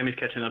well. Miami's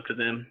catching up to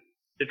them.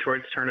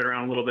 Detroit's turned it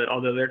around a little bit,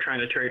 although they're trying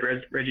to trade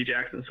Reggie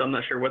Jackson, so I'm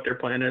not sure what their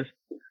plan is.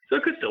 So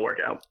it could still work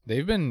out.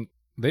 They've been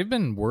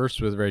worse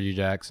with Reggie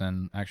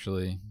Jackson,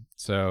 actually.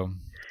 So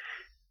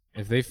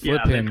if they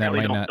flip him, that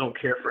might not. Don't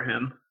care for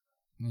him.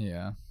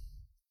 Yeah.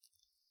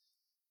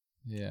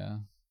 Yeah.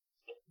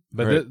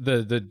 But right.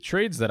 the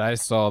trades that I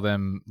saw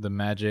them, the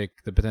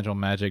potential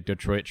Magic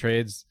Detroit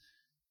trades,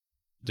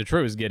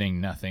 Detroit was getting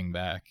nothing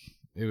back.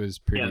 It was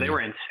pretty. Yeah, they were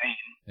insane.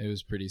 It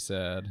was pretty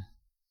sad.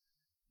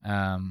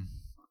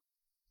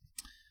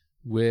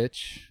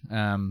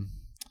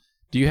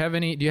 Do you have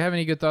any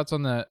good thoughts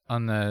on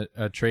the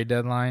trade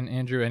deadline,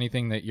 Andrew?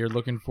 Anything that you're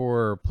looking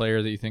for, or a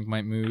player that you think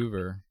might move,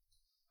 or?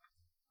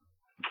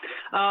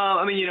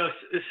 I mean,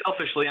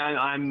 selfishly,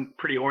 I'm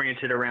pretty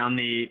oriented around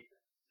the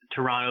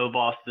Toronto,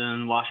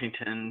 Boston,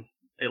 Washington,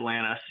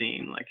 Atlanta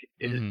scene. Like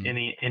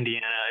Indiana,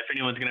 if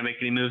anyone's going to make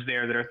any moves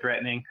there that are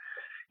threatening,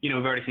 we've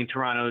already seen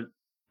Toronto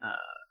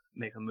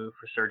make a move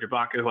for Serge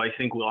Ibaka, who I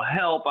think will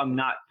help. I'm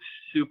not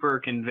super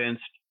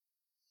convinced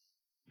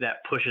that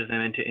pushes them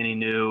into any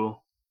new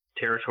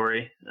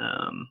territory.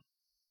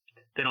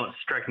 They don't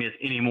strike me as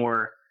any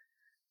more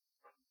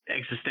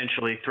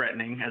existentially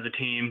threatening as a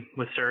team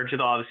with Serge.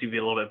 It'll obviously be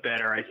a little bit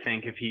better, I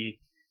think, if he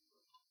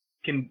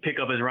can pick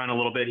up his run a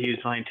little bit. He was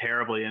playing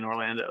terribly in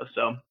Orlando.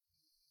 So,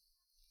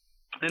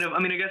 and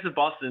I guess with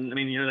Boston,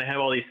 they have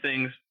all these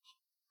things,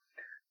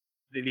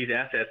 these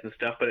assets and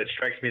stuff, but it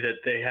strikes me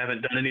that they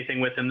haven't done anything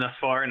with them thus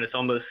far. And it's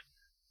almost,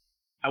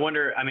 I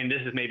wonder,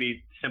 this is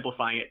maybe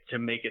simplifying it to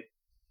make it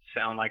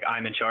sound like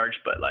I'm in charge,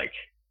 but like,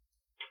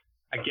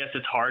 I guess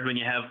it's hard when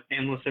you have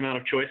endless amount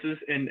of choices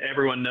and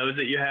everyone knows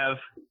that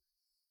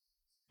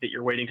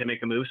you're waiting to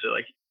make a move. So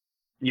like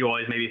you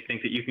always maybe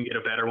think that you can get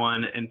a better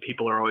one, and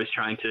people are always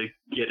trying to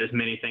get as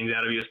many things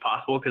out of you as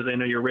possible because they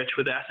know you're rich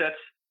with assets.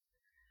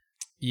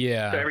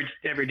 Yeah. So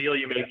every deal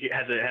you make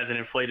has an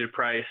inflated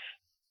price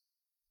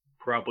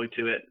probably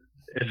to it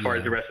as far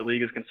as the rest of the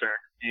league is concerned.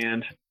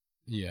 And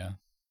yeah,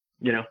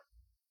 you know,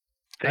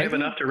 they have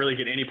enough to really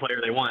get any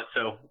player they want.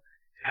 So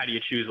how do you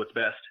choose what's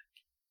best?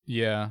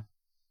 Yeah.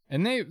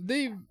 And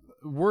they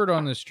word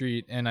on the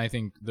street, and I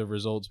think the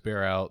results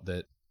bear out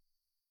that,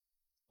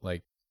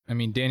 like, I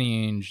mean,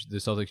 Danny Ainge, the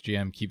Celtics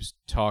GM, keeps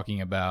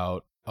talking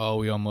about, oh,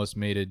 we almost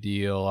made a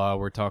deal. Oh,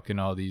 we're talking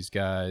to all these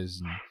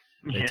guys.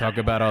 And they talk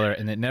about all their,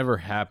 and it never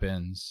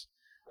happens.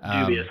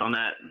 Dubious on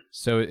that.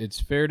 So it's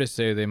fair to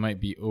say they might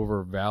be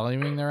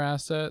overvaluing their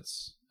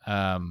assets.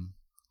 And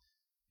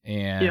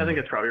yeah, I think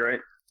that's probably right.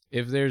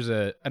 If there's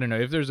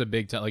a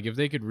big time, like if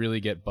they could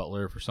really get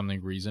Butler for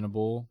something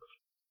reasonable,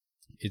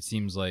 it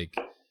seems like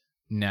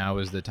now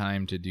is the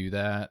time to do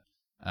that.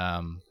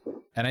 And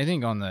I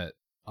think on the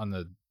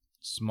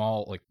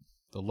small, like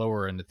the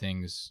lower end of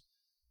things,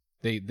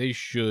 they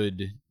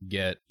should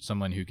get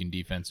someone who can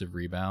defensive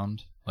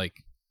rebound.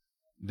 Like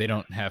they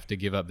don't have to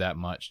give up that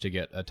much to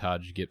get a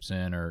Taj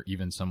Gibson or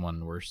even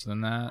someone worse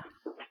than that.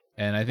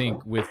 And I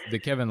think with the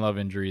Kevin Love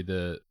injury,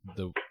 the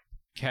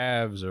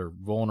Cavs are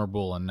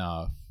vulnerable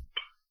enough,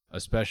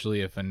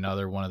 especially if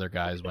another one of their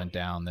guys went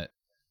down, that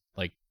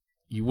like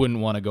you wouldn't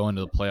want to go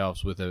into the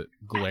playoffs with a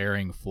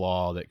glaring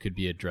flaw that could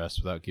be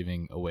addressed without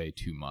giving away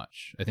too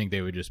much. I think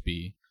they would just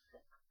be,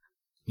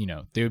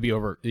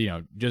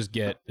 just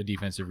get a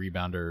defensive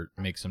rebounder,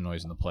 make some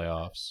noise in the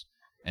playoffs.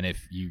 And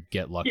if you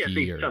get lucky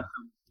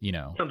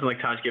something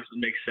like Taj Gibson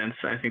makes sense.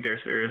 I think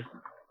there's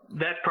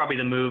that's probably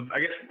the move. I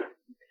guess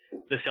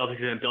the Celtics have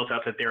been built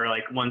up that they're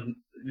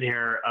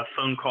a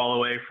phone call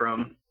away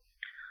from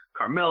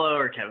Carmelo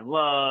or Kevin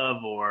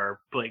Love or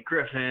Blake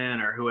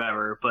Griffin or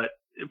whoever, but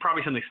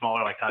probably something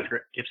smaller like Taj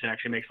Gibson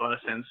actually makes a lot of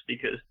sense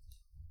because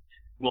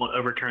it won't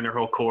overturn their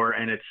whole core,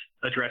 and it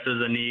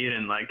addresses a need,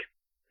 and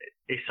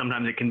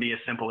sometimes it can be as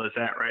simple as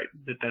that, right?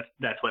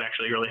 That's what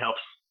actually really helps.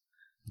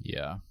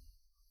 Yeah,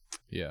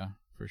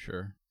 for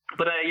sure.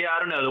 But I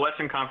don't know. The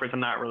Western Conference, I'm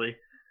not really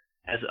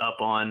as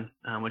up on,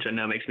 which I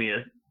know makes me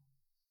a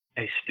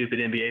stupid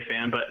NBA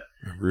fan. But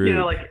Rude.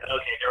 okay,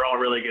 they're all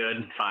really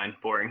good. Fine,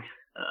 boring.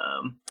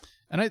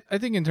 And I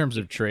think in terms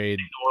of trade,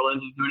 New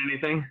Orleans is doing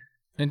anything.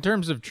 In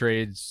terms of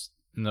trades,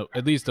 no,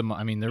 at least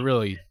I mean they're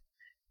really.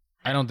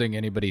 I don't think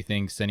anybody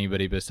thinks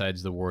anybody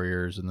besides the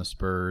Warriors and the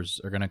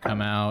Spurs are going to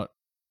come out.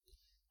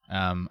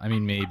 I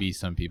mean, maybe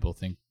some people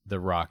think the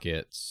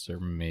Rockets or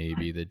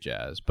maybe the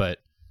Jazz, but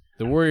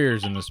the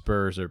Warriors and the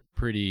Spurs are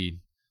pretty.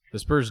 The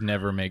Spurs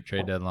never make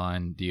trade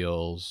deadline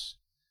deals,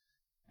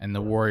 and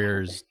the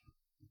Warriors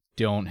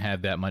don't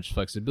have that much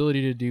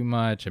flexibility to do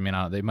much. I mean,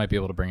 they might be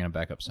able to bring in a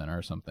backup center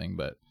or something,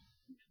 but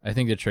I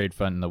think the trade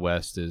fund in the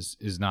West is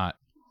not,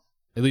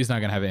 at least not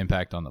going to have an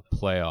impact on the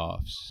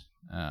playoffs.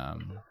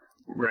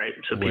 Right.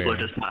 So people are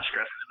just not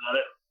stressing about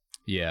it.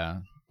 Yeah,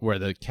 where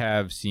the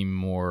Cavs seem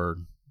more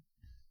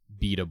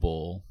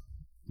beatable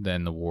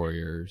than the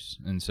Warriors,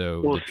 and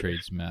so the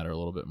trades matter a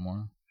little bit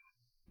more.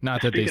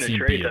 Not that they seem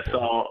trades,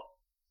 beatable.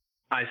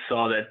 I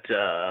saw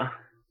that.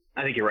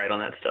 I think you're right on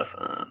that stuff.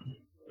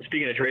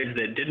 Speaking of trades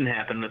that didn't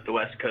happen with the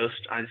West Coast,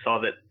 I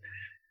saw that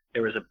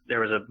there was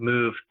a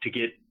move to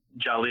get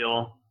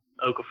Jahlil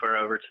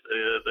Okafor over to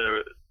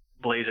the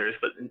Blazers,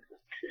 but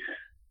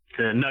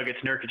the Nuggets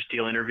Nurkic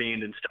deal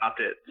intervened and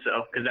stopped it.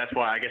 So, because that's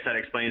why, I guess that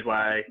explains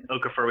why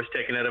Okafor was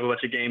taken out of a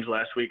bunch of games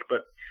last week.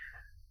 But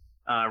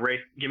Ray,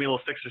 give me a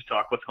little Sixers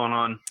talk. What's going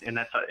on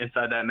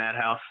inside that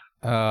madhouse?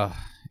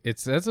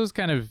 That was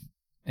kind of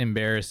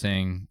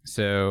embarrassing.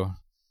 So,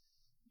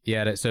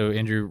 yeah. So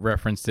Andrew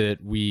referenced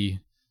it. Jahlil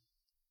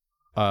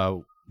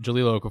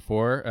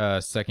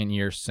Okafor,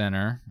 second-year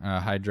center,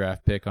 high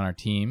draft pick on our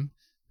team,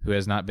 who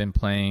has not been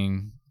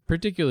playing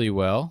particularly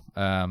well.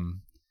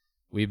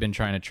 We've been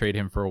trying to trade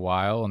him for a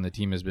while, and the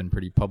team has been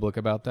pretty public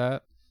about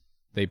that.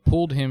 They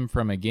pulled him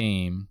from a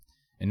game,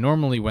 and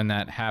normally when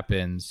that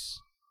happens,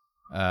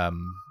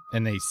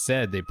 and they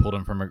said they pulled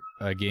him from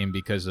a game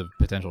because of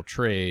potential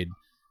trade,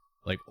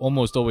 like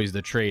almost always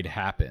the trade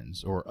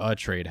happens or a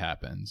trade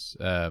happens.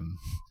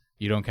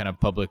 You don't kind of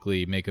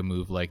publicly make a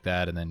move like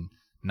that and then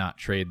not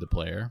trade the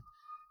player.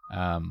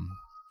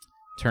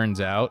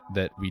 Turns out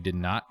that we did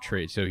not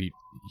trade. So he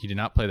did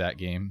not play that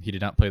game. He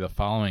did not play the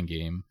following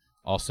game,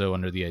 also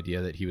under the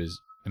idea that he was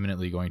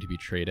imminently going to be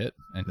traded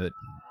and that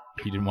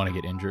he didn't want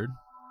to get injured.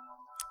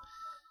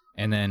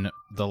 And then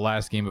the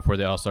last game before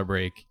the All-Star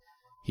break,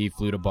 he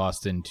flew to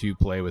Boston to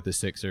play with the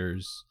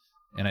Sixers.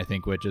 And I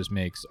think what just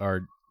makes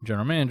our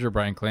general manager,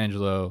 Brian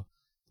Colangelo,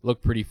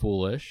 look pretty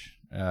foolish.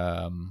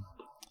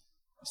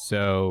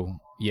 So,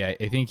 yeah,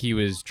 I think he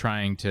was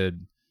trying to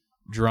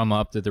drum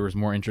up that there was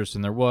more interest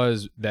than there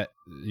was, that,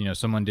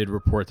 someone did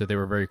report that they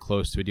were very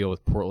close to a deal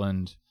with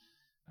Portland.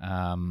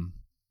 And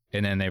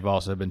then they've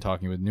also been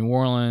talking with New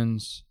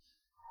Orleans.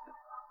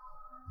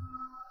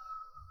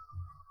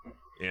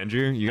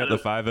 Andrew, you got the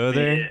 5-0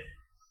 there?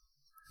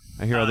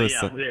 I hear all those.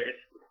 Yeah,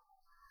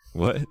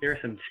 What? there's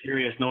some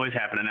serious noise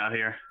happening out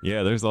here.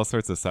 Yeah, there's all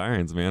sorts of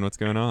sirens, man. What's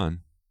going on?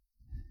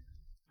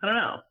 I don't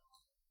know.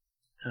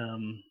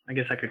 I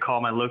guess I could call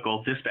my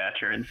local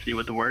dispatcher and see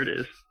what the word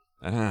is.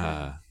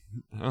 I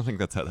don't think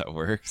that's how that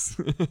works.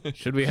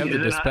 Should we have the Is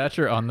it not?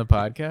 dispatcher on the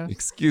podcast?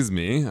 Excuse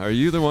me, are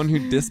you the one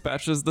who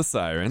dispatches the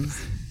sirens?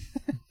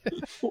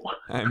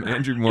 I'm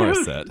Andrew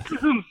Morissette.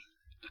 To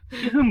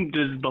whom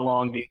does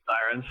belong these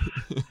sirens?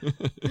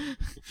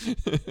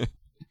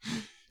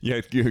 Yeah,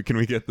 can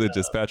we get the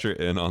dispatcher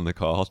in on the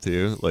call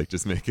too? Like,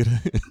 just make it.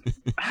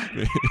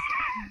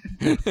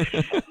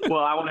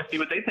 Well, I want to see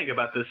what they think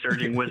about the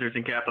surging Wizards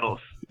and Capitals.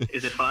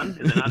 Is it fun?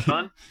 Is it not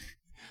fun?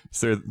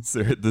 Sir, this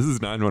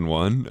is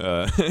 911.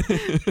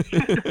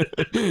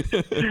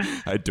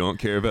 I don't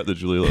care about the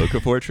Jahlil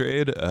Okafor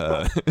trade.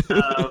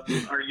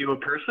 Are you a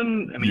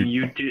person? I mean,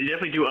 you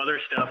definitely do other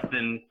stuff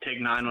than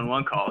take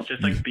 911 calls.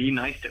 Just like be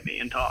nice to me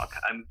and talk.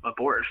 I'm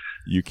bored.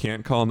 You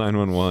can't call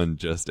 911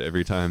 just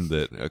every time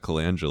that a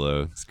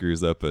Colangelo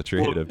screws up a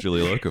trade of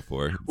Jahlil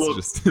Okafor. It's Well,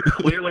 just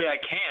clearly I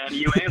can.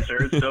 You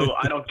answered, so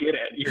I don't get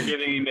it. You're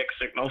giving me mixed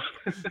signals.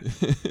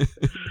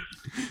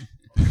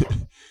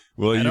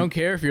 Well, I don't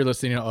care if you're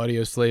listening to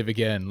Audio Slave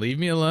again. Leave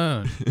me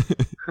alone.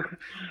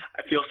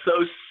 I feel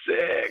so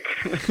sick.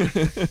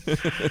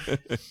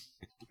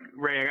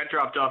 Ray, I got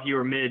dropped off. You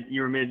were mid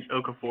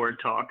Okafor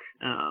talk.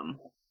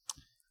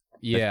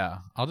 Yeah,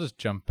 I'll just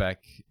jump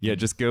back. Yeah,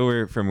 just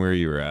go from where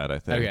you were at, I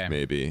think, Okay.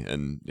 maybe.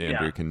 And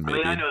Andrew Yeah. can I maybe.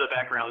 mean, I know the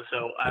background,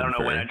 so I don't know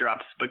when infer. I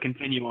dropped, but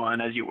continue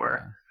on as you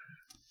were.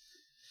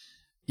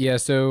 Yeah,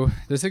 so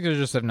the Sixers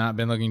just have not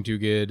been looking too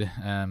good.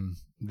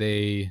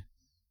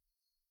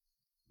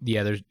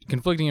 There's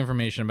conflicting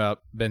information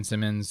about Ben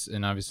Simmons,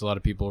 and obviously a lot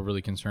of people are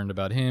really concerned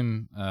about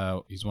him.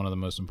 He's one of the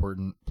most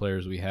important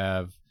players we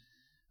have.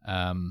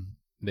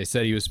 They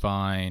said he was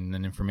fine,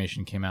 then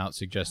information came out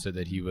suggested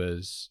that he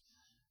was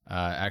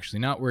actually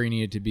not where he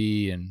needed to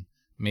be, and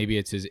maybe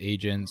it's his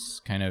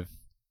agents kind of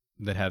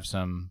that have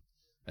some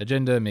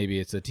agenda, maybe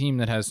it's a team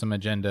that has some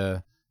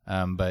agenda,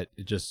 but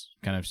it just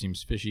kind of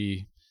seems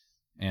fishy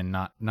and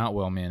not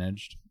well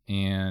managed.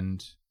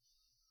 And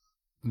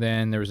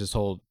then there was this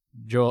whole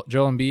Joel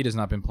Embiid has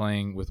not been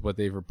playing with what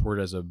they've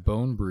reported as a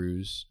bone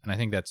bruise, and I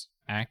think that's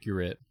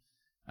accurate.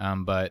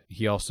 But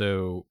he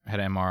also had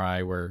an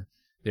MRI where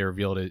they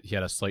revealed he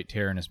had a slight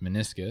tear in his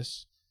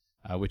meniscus,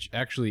 which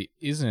actually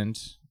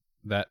isn't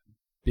that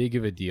big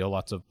of a deal.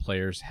 Lots of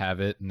players have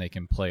it, and they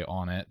can play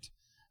on it.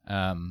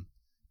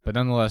 But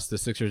nonetheless, the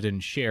Sixers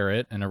didn't share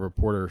it, and a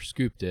reporter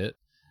scooped it,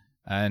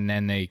 and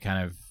then they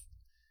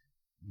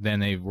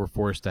were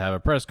forced to have a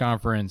press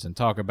conference and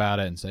talk about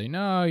it and say,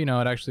 no, it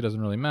actually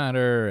doesn't really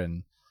matter.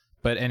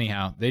 But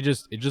anyhow, it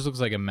just looks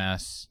like a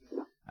mess.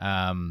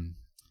 And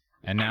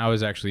now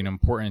is actually an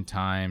important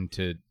time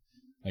to,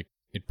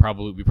 we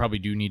probably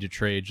do need to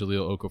trade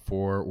Jahlil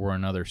Okafor or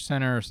another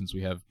center since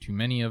we have too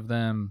many of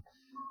them.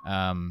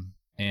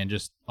 And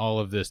just all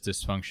of this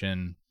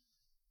dysfunction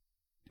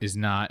is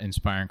not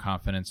inspiring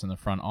confidence in the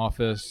front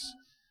office.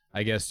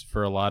 I guess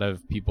for a lot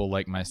of people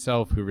like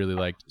myself who really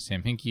liked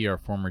Sam Hinkie, our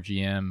former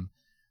GM,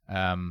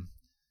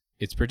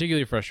 it's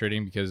particularly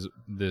frustrating because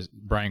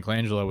Brian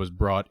Colangelo was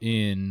brought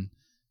in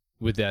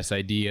with this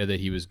idea that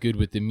he was good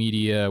with the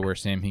media where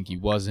Sam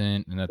Hinkie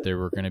wasn't, and that they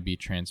were going to be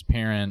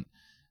transparent.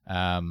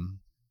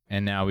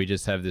 And now we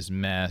just have this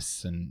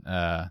mess, and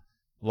a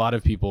lot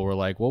of people were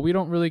like, well, we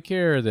don't really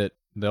care that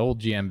the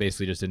old GM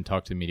basically just didn't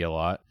talk to the media a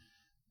lot.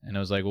 And I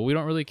was like, well, we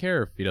don't really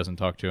care if he doesn't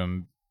talk to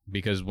him,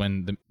 because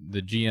when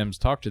the GMs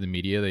talk to the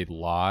media, they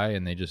lie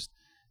and they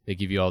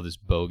give you all this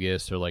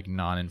bogus or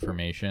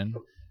non-information.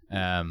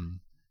 And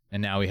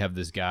now we have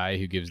this guy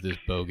who gives this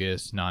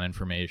bogus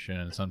non-information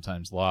and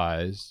sometimes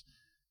lies.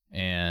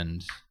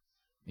 And,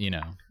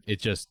 it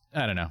just,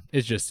 I don't know.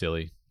 It's just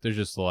silly. There's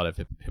just a lot of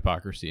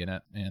hypocrisy in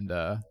it. And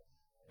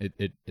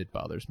it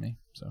bothers me.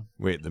 So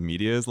Wait, the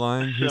media is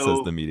lying? Who says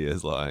the media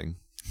is lying?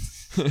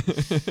 Ray,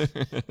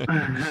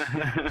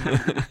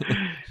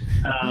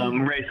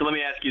 so let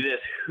me ask you this.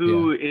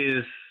 Who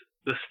is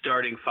the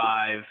starting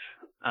five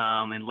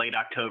in late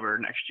October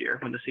next year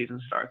when the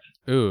season starts?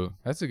 Ooh,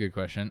 that's a good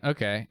question.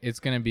 Okay, it's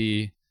going to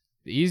be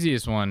the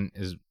easiest one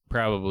is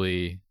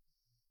probably,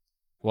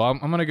 well, I'm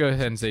going to go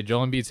ahead and say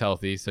Joel Embiid's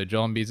healthy, so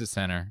Joel Embiid's at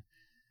center.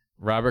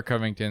 Robert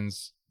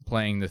Covington's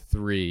playing the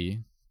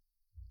 3.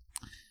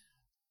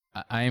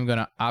 I am going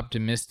to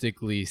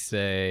optimistically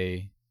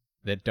say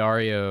that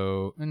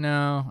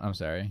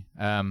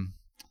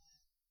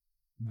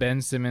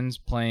Ben Simmons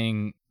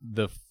playing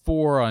the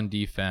 4 on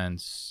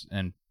defense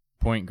and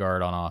point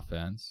guard on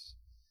offense.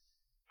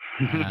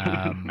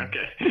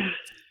 Okay.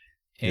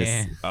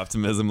 Yes,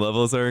 optimism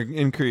levels are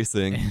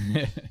increasing.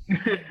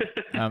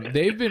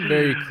 They've been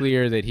very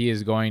clear that he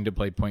is going to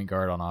play point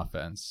guard on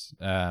offense.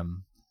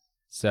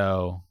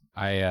 So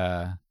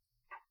I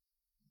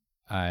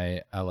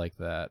like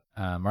that.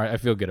 I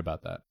feel good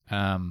about that.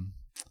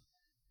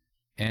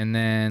 And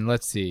then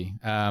let's see.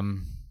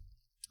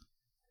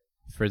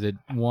 For the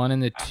 1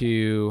 and the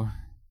 2,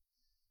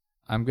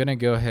 I'm going to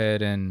go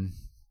ahead and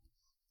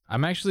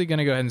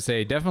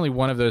say definitely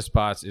one of those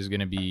spots is going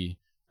to be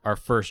our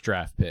first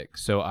draft pick.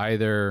 So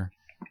either,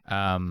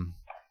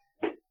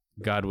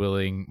 God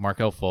willing,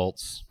 Markelle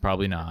Fultz,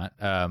 probably not,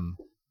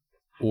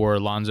 or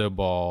Lonzo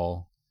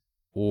Ball,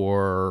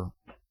 or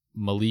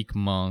Malik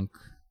Monk,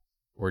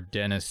 or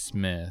Dennis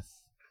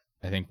Smith.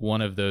 I think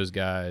one of those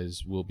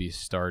guys will be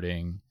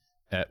starting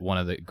at one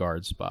of the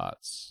guard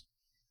spots.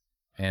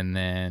 And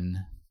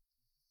then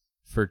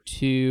for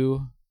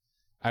 2,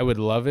 I would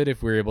love it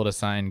if we were able to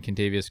sign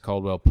Kentavious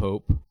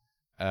Caldwell-Pope.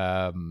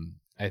 I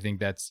think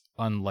that's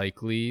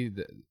unlikely.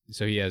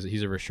 So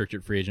he's a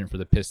restricted free agent for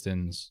the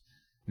Pistons.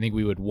 I think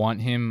we would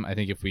want him. I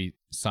think if we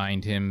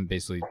signed him,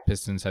 basically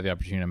Pistons have the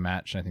opportunity to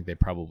match, and I think they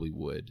probably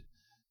would.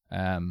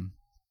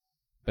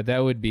 But that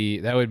would be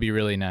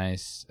really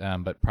nice,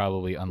 but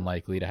probably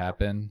unlikely to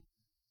happen.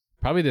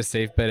 Probably the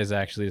safe bet is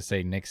actually to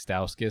say Nick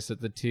Stauskas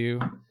at the 2.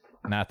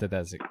 Not that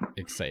that's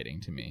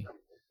exciting to me.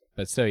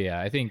 But so yeah,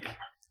 I think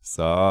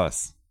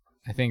Sauce.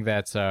 I think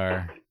that's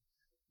our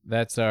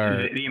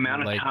the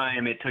amount of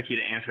time it took you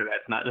to answer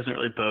that doesn't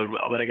really bode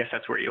well, but I guess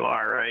that's where you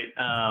are, right?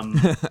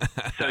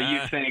 So you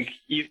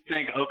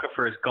think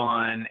Okafor is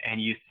gone,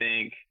 and you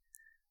think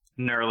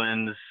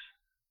Nerlens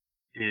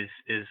is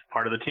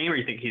part of the team, or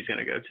you think he's going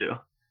to go too?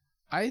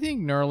 I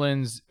think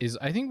Nerlens is.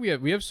 I think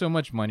we have so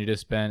much money to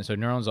spend. So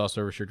Nerlens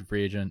also a restricted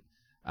free agent.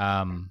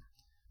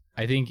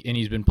 I think, and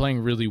he's been playing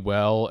really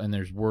well, and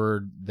there's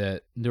word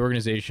that the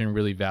organization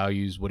really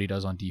values what he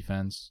does on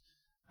defense.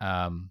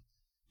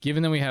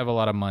 Given that we have a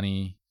lot of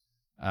money,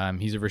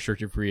 he's a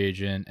restricted free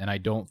agent, and I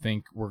don't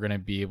think we're going to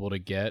be able to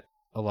get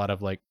a lot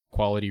of like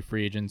quality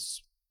free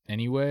agents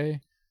anyway.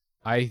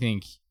 I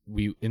think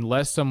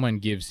unless someone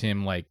gives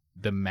him like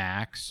the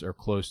max or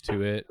close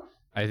to it,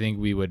 I think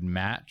we would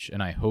match,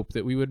 and I hope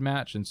that we would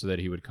match, and so that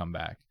he would come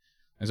back.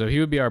 And so he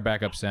would be our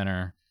backup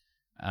center.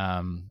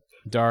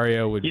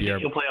 Dario would be our...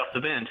 He'll play off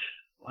the bench.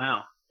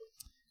 Wow.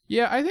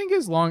 Yeah, I think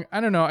I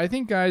don't know. I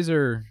think guys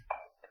are,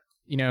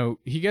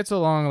 he gets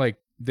along like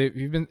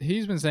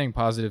he's been saying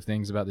positive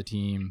things about the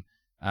team.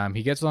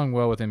 He gets along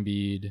well with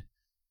Embiid.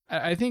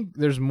 I think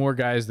there's more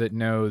guys that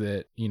know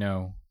that,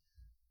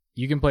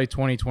 you can play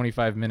 20,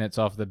 25 minutes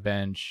off the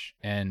bench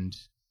and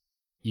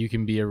you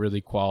can be a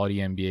really quality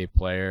NBA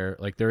player.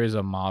 Like there is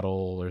a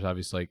model. There's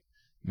obviously like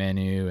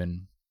Manu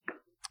and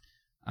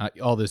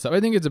all this stuff. I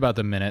think it's about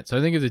the minutes. I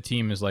think if the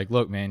team is like,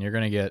 look, man, you're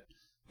going to get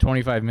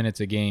 25 minutes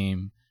a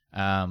game,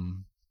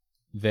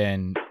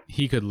 then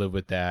he could live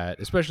with that,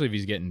 especially if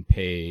he's getting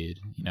paid.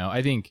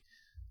 I think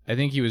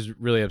he was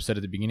really upset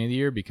at the beginning of the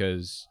year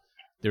because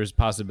there's a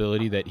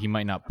possibility that he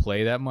might not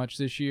play that much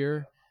this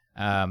year.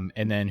 And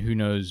then who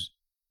knows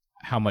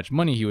how much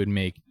money he would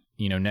make,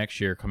 next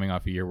year coming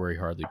off a year where he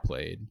hardly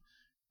played.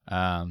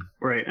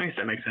 Right. I guess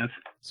that makes sense.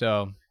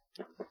 So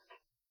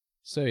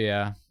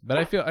yeah, but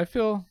I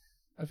feel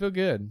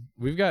good.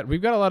 We've got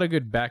a lot of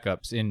good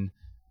backups in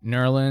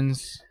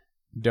Nerlens,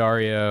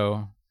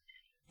 Dario,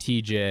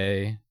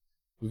 TJ.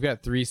 We've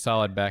got 3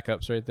 solid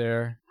backups right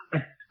there.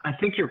 I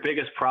think your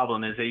biggest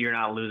problem is that you're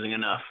not losing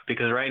enough,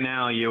 because right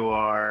now you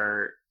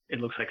are, it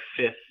looks like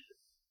 5th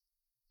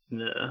in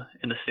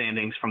the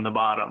standings from the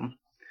bottom.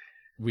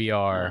 We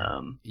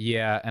are.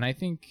 Yeah, and I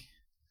think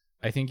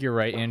you're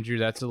right, Andrew.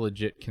 That's a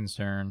legit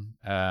concern.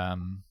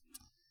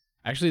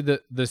 Actually,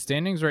 the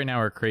standings right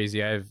now are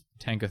crazy. I have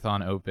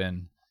Tankathon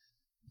open.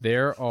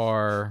 There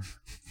are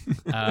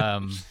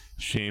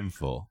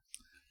shameful.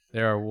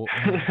 There's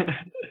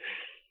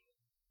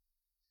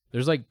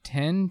like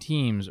 10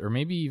 teams, or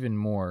maybe even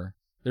more.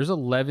 There's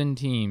 11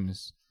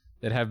 teams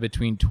that have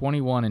between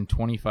 21 and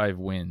 25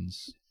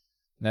 wins.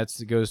 That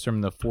goes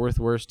from the 4th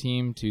worst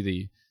team to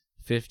the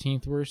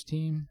 15th worst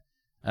team.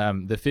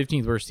 The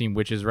 15th worst team,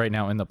 which is right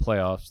now in the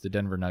playoffs, the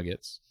Denver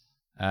Nuggets.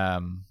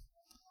 And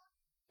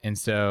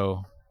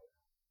so,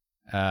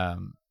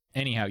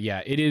 anyhow,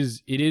 yeah, it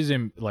is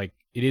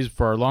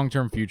for our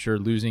long-term future.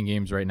 Losing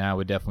games right now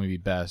would definitely be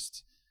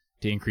best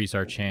to increase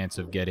our chance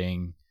of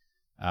getting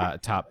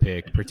top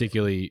pick,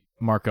 particularly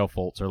Markelle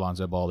Fultz or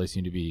Lonzo Ball. They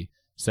seem to be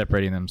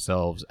separating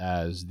themselves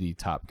as the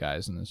top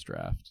guys in this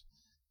draft.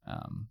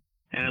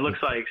 And it looks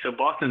like, so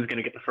Boston's going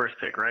to get the first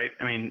pick, right?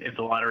 I mean, if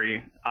the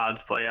lottery odds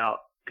play out,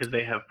 because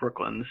they have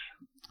Brooklyn's.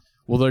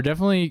 Well, they're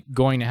definitely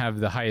going to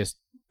have the highest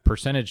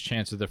percentage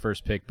chance of the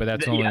first pick, but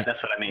that's only, yeah,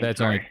 that's what I mean. That's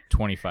Sorry.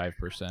 only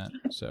 25%.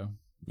 So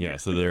yeah,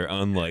 so they're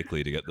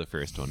unlikely to get the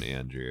first one,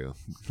 Andrew.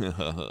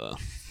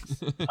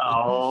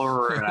 All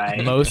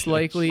right. Most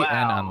likely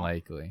and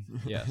unlikely.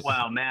 Yes.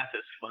 Wow, math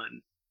is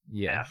fun.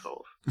 Yeah.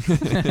 Assholes.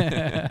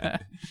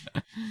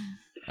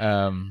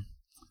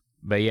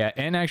 But yeah,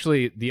 and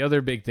actually the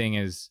other big thing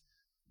is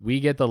we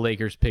get the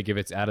Lakers pick if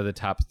it's out of the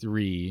top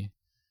 3.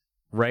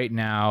 Right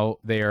now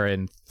they are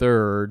in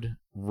 3rd,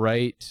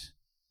 right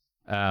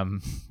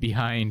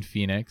behind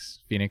Phoenix.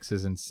 Phoenix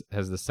has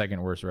the 2nd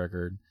worst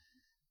record.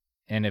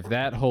 And if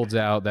that holds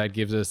out, that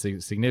gives us a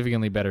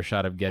significantly better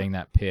shot of getting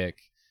that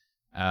pick.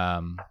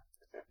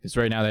 Because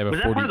right now they have a 40.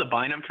 Was that part of the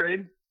Bynum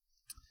trade?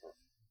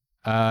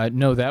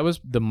 No, that was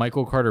the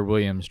Michael Carter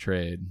Williams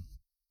trade.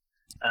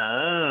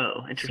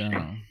 Oh, interesting.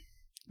 So,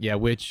 yeah,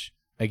 which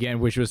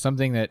was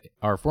something that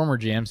our former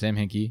GM Sam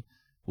Hinkie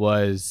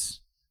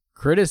was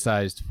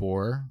criticized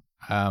for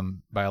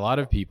by a lot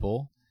of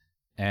people,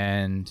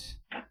 and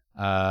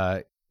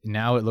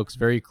now it looks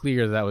very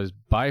clear that was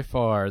by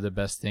far the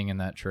best thing in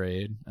that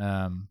trade.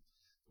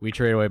 We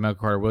traded away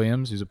Michael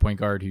Carter-Williams, who's a point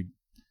guard who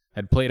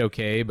had played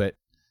okay, but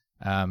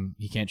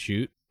he can't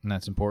shoot, and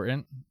that's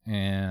important.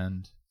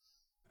 And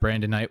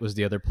Brandon Knight was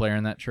the other player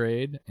in that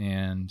trade,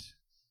 and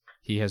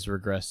he has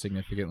regressed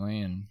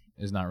significantly and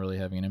is not really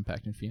having an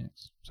impact in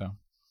Phoenix. So,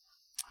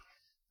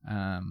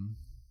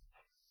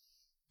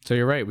 so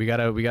you're right. We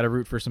gotta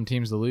root for some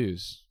teams to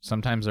lose.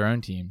 Sometimes our own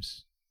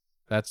teams.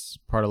 That's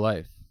part of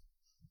life.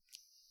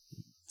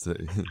 So,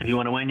 If you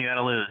want to win, you got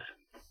to lose.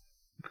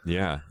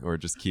 yeah, or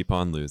just keep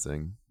on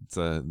losing. It's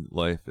a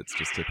life. It's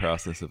just a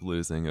process of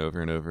losing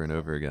over and over and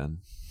over again.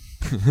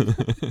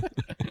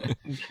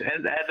 It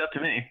adds up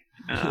to me.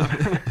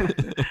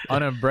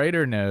 On a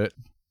brighter note,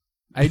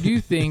 I do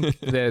think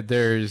that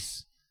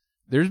there's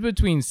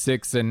between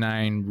 6 and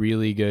 9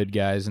 really good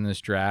guys in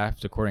this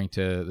draft, according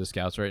to the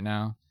scouts right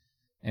now.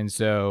 And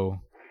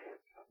so,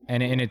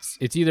 and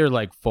it's either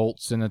like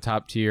Fultz in the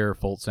top tier,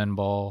 Fultz and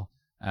Ball.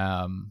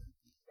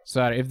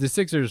 So if the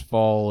Sixers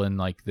fall in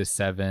like the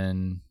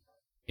 7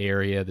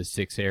 area, the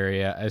 6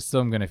 area, I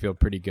still am going to feel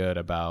pretty good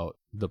about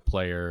the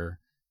player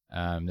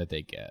that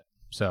they get.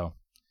 So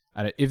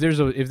if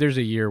there's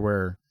a year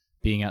where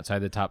being outside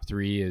the top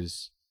 3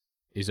 is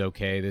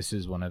okay, this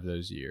is one of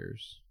those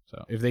years.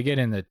 So if they get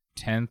in the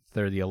 10th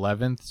or the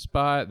 11th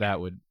spot, that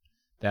would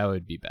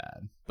be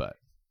bad. But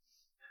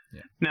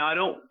yeah. Now I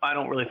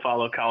don't really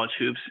follow college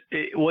hoops.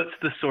 What's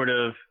the sort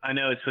of? I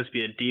know it's supposed to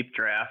be a deep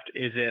draft.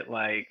 Is it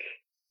like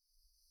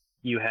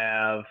you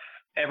have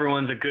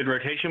everyone's a good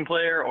rotation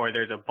player, or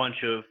there's a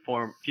bunch of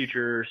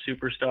future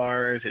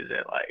superstars? Is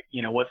it like,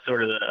 what's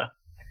sort of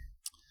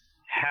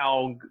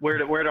where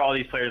do all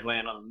these players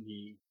land on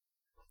the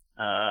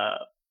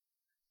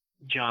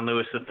John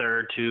Lewis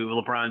III to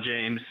LeBron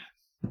James,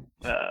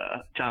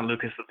 John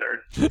Lucas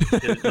III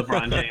to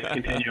LeBron James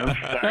continuum?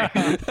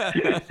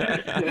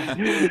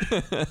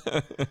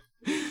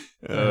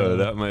 Oh,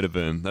 that might have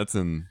been. That's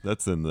in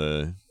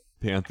the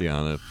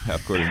pantheon of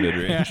half-court and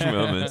mid-range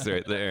moments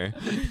right there.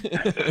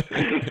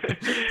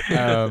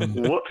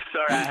 Whoops,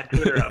 sorry, I had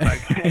Twitter up. I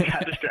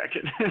got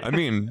distracted. I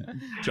mean,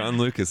 John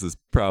Lucas is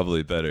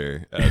probably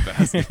better at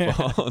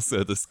basketball,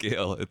 so the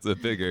scale, it's a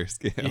bigger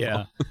scale.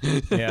 Yeah.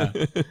 Yeah,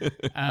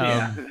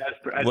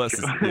 that's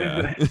true.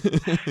 Yeah.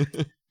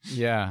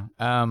 Yeah.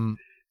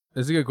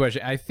 That's a good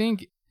question. I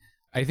think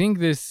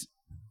this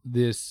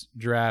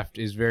draft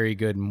is very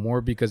good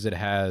more because it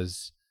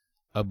has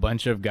a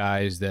bunch of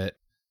guys that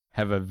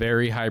have a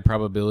very high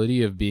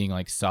probability of being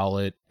like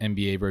solid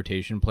NBA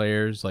rotation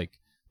players, like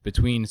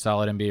between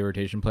solid NBA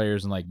rotation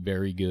players and like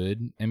very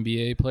good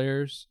NBA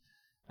players.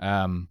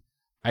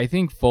 I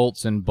think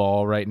Fultz and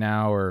Ball right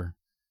now are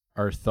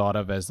thought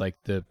of as like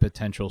the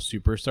potential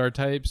superstar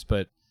types,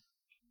 but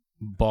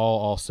Ball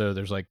also,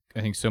 there's like,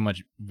 I think so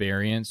much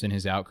variance in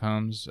his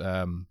outcomes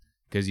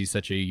because he's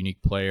such a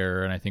unique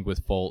player. And I think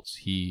with Fultz,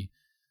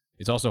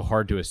 it's also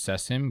hard to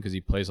assess him because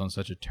he plays on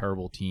such a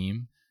terrible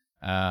team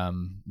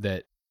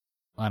that,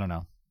 I don't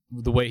know,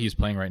 the way he's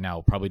playing right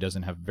now probably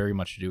doesn't have very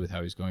much to do with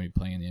how he's going to be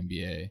playing in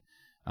the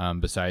NBA,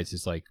 besides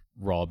his like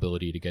raw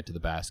ability to get to the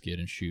basket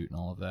and shoot and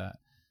all of that.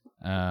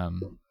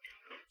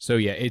 So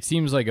yeah, it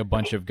seems like a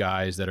bunch of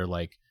guys that are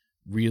like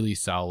really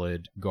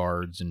solid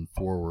guards and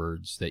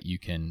forwards that you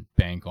can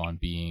bank on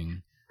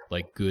being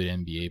like good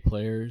NBA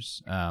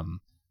players,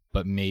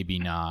 but maybe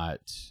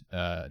not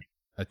a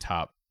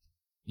top,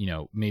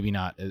 maybe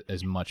not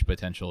as much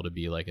potential to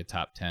be like a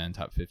top 10,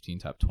 top 15,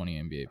 top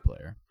 20 NBA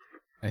player.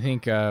 I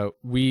think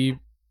we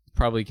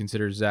probably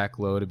consider Zach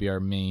Lowe to be our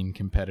main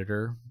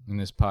competitor in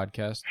this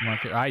podcast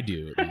market. I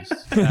do, at least.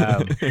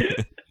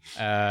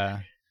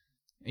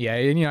 Yeah,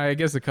 and I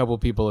guess a couple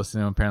people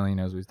listening apparently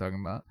knows what he's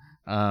talking about.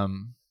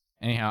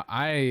 Anyhow,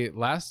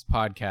 last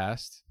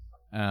podcast,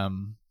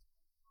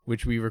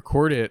 which we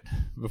recorded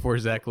before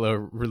Zach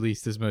Lowe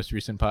released his most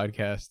recent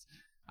podcast,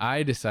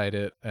 I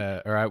decided,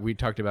 we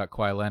talked about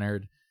Kawhi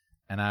Leonard,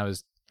 and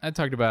I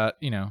talked about,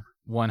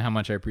 one, how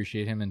much I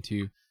appreciate him, and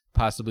two,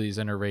 possibly he's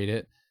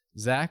underrated.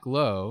 Zach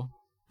Lowe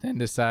then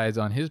decides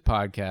on his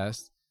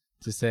podcast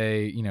to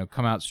say,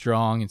 come out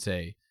strong and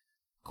say,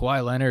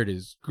 Kawhi Leonard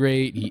is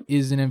great. He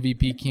is an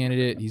MVP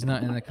candidate. He's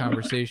not in the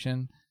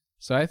conversation.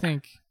 So I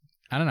think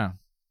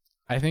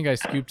I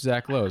scooped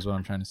Zach Lowe is what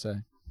I'm trying to say.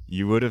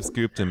 You would have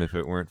scooped him if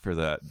it weren't for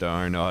that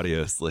darn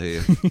audio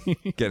slave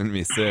getting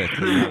me sick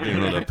and not being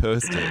able to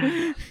post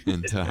it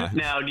in time.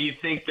 Now, do you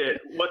think that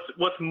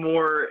what's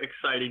more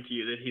exciting to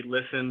you, that he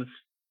listens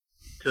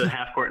to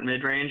half court and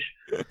mid range,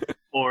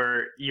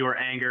 or your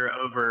anger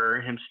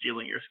over him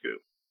stealing your scoop?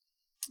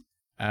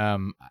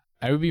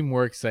 I would be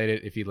more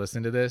excited if he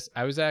listened to this.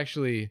 I was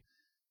actually,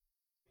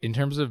 in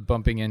terms of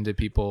bumping into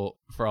people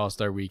for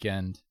All-Star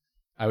Weekend,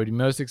 I would be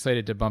most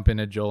excited to bump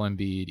into Joel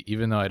Embiid,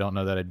 even though I don't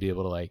know that I'd be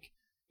able to like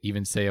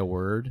even say a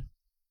word.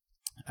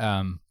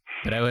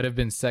 but I would have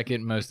been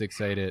second most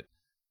excited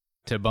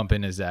to bump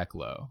into Zach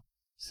Lowe.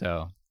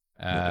 So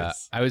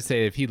Nice. I would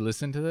say if he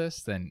listened to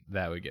this, then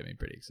that would get me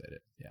pretty excited.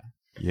 Yeah.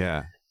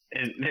 Yeah.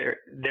 And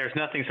there's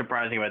nothing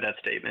surprising about that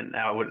statement.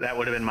 That would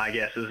have been my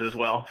guesses as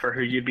well for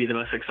who you'd be the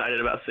most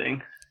excited about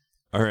seeing.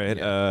 All right.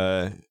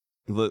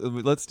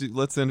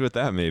 Let's end with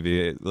that.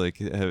 Maybe like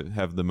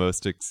have the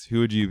most. Who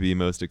would you be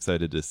most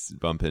excited to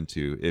bump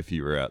into if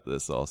you were at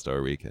this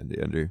All-Star Weekend,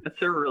 Andrew? That's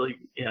a really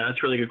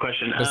good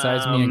question.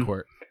 Besides me and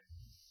Court.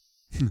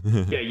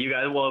 Yeah, you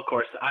guys. Well, of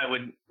course,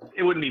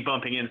 it wouldn't be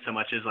bumping in so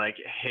much as like,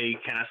 hey,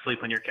 can I sleep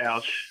on your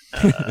couch?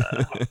 Because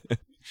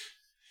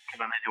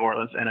I'm in New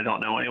Orleans and I don't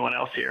know anyone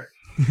else here.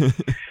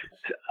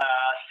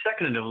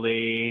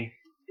 Secondly,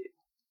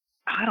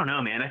 I don't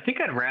know, man. I think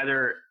I'd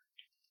rather.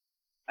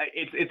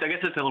 It's I guess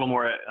it's a little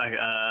more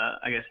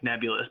I guess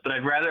nebulous, but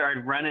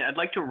I'd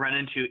like to run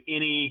into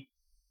any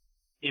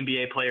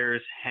NBA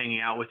players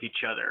hanging out with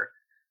each other.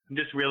 I'm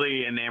just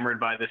really enamored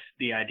by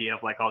the idea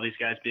of like all these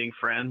guys being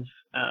friends.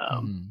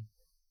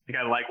 Like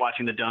I like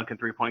watching the dunk and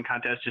 3-point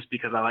contest just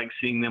because I like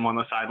seeing them on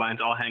the sidelines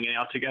all hanging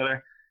out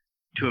together.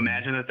 To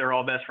imagine that they're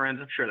all best friends,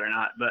 I'm sure they're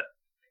not, but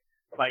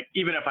like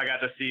even if I got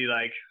to see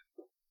like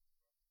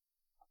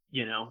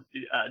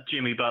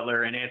Jimmy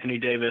Butler and Anthony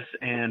Davis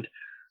and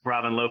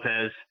Robin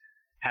Lopez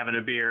having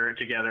a beer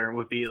together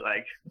would be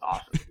like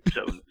awesome.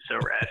 So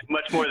rad.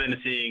 Much more than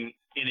seeing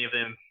any of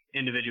them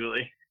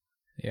individually.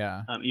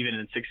 Yeah. Even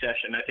in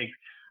succession. I think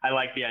I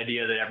like the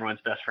idea that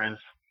everyone's best friends.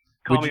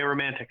 Call me a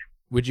romantic.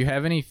 Would you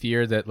have any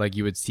fear that like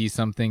you would see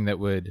something that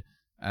would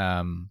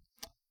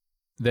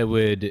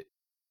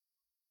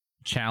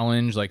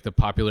challenge like the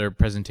popular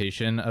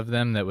presentation of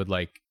them that would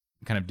like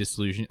kind of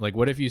disillusion? Like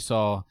what if you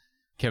saw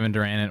Kevin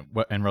Durant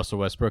and Russell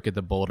Westbrook at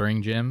the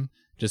bouldering gym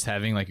just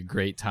having like a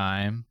great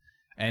time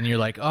and you're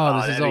like, this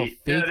is all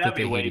fake that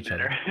they hate each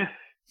other.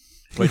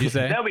 What'd you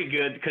say? That would be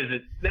good because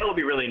that would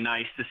be really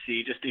nice to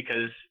see just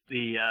because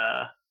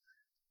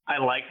I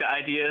like the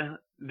idea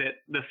that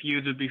the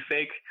feuds would be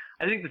fake.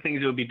 I think the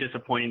things that would be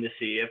disappointing to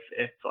see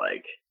if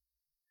like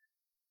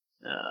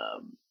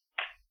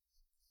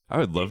I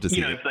would love to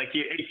see if like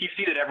if you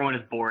see that everyone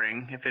is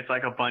boring, if it's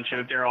like a bunch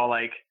of they're all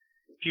like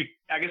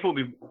I guess we'll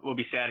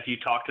be sad if you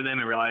talk to them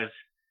and realize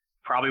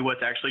probably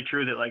what's actually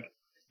true that like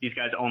these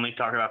guys only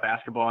talk about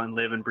basketball and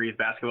live and breathe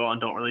basketball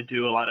and don't really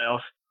do a lot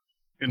else.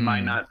 It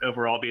might not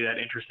overall be that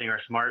interesting or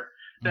smart.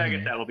 I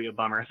guess that will be a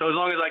bummer. So as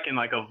long as I can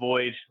like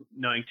avoid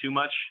knowing too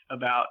much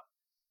about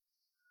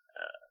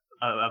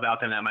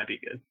them, that might be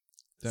good.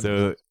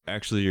 So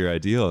actually your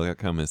ideal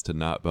outcome is to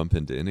not bump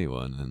into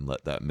anyone and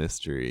let that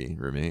mystery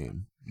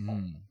remain.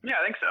 Yeah,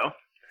 I think so.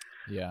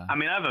 Yeah. I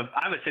mean,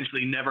 I've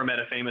essentially never met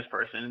a famous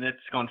person, and it's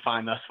gone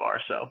fine thus far.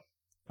 So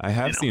I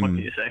have seen. What can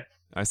you say?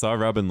 I saw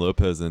Robin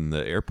Lopez in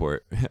the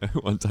airport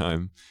one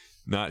time,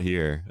 not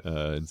here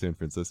in San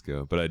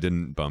Francisco, but I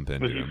didn't bump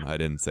into him. I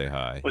didn't say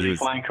hi. Was he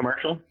flying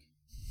commercial?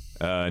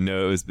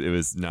 No, it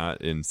was not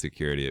in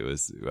security.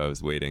 I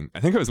was waiting. I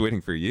think I was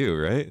waiting for you,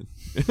 right?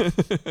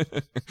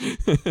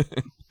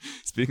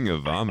 Speaking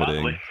of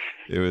vomiting, Probably.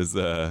 it was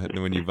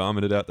when you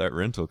vomited out that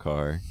rental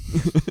car.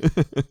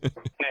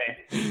 Hey,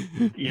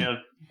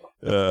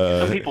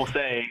 some people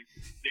say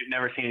they've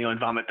never seen anyone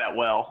vomit that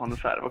well on the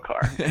side of a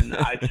car, and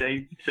I'd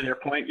say to their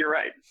point, you're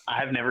right. I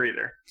have never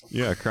either.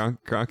 Yeah,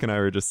 Kronk and I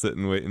were just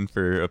sitting waiting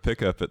for a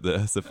pickup at the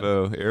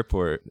SFO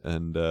airport,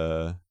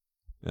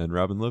 and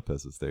Robin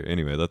Lopez was there.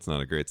 Anyway, that's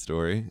not a great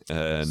story.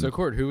 And so,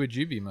 Court, who would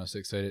you be most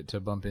excited to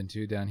bump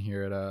into down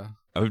here at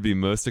I would be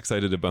most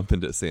excited to bump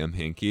into Sam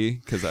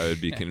Hinkie because I would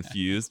be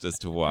confused as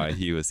to why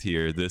he was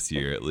here this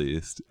year at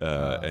least,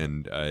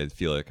 and I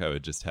feel like I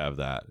would just have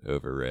that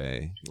over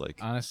Ray. Like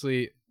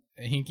honestly,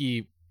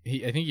 Hinkie,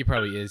 I think he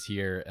probably is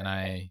here,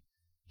 and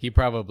he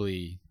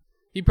probably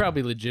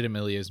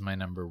legitimately is my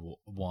number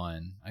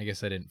one. I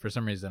guess for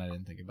some reason I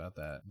didn't think about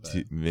that.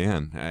 But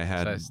man, I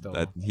had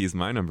that. He's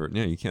my number.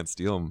 Yeah, you can't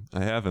steal him.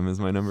 I have him as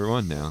my number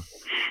one now.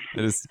 I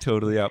just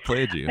totally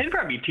outplayed you. It'd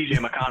probably be TJ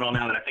McConnell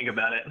now that I think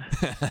about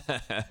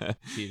it.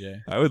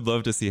 TJ. I would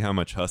love to see how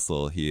much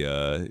hustle he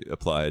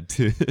applied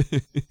to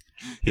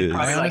his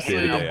probably like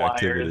handing out day-to-day flyers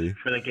activity.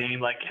 for the game,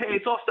 like, hey,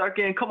 it's All-Star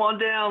game, come on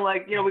down.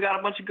 Like, we got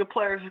a bunch of good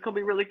players. It's gonna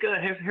be really good.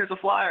 Here's a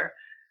flyer.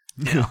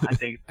 I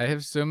think I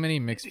have so many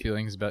mixed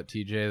feelings about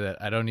TJ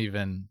that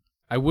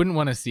I wouldn't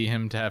want to see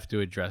him to have to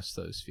address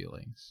those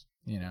feelings.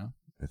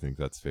 I think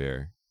that's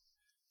fair.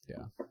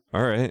 Yeah.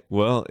 All right.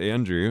 Well,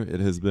 Andrew, it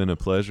has been a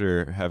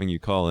pleasure having you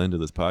call into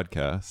this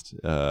podcast.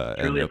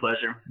 Truly a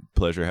pleasure.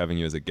 Pleasure having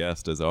you as a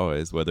guest, as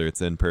always, whether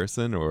it's in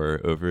person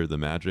or over the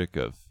magic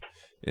of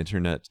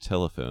internet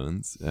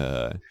telephones.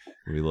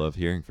 We love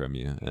hearing from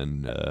you.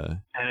 And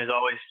as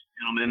always,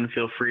 gentlemen,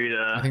 feel free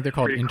to, I think they're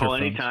called call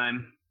interphones.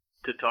 anytime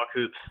to talk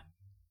hoops.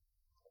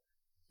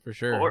 For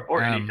sure.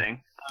 Or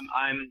anything.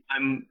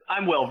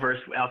 I'm well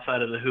versed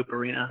outside of the hoop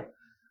arena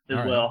as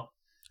right. well.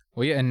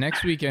 Well, yeah, and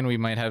next weekend we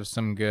might have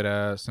some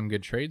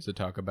good trades to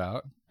talk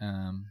about.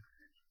 And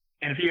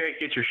if you guys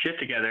get your shit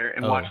together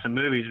and watch some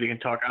movies, we can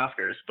talk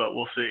Oscars, but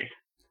we'll see.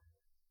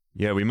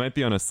 Yeah, we might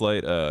be on a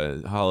slight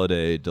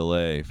holiday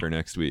delay for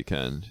next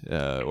weekend,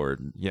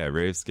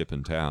 Rave's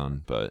skipping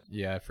town, but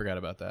Yeah, I forgot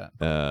about that.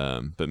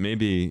 but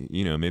maybe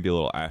maybe a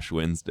little Ash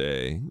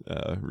Wednesday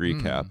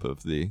recap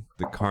of the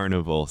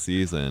carnival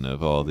season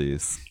of all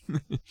these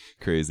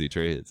crazy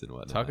trades and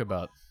whatnot. Talk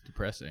about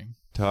depressing.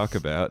 Talk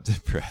about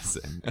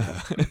depressing.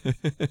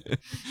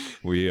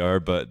 We are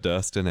but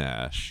dust and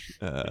ash.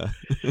 A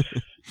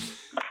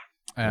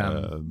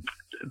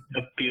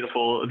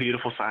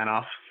beautiful sign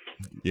off.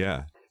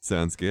 Yeah.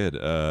 Sounds good.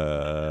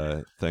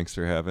 Thanks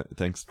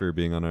for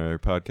being on our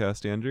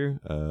podcast, Andrew.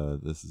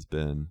 This has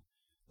been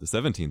the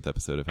 17th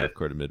episode of Half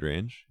Court and Mid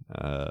Range.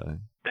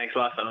 Thanks a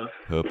lot, fellas.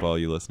 Hope all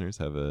you listeners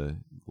have a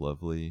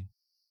lovely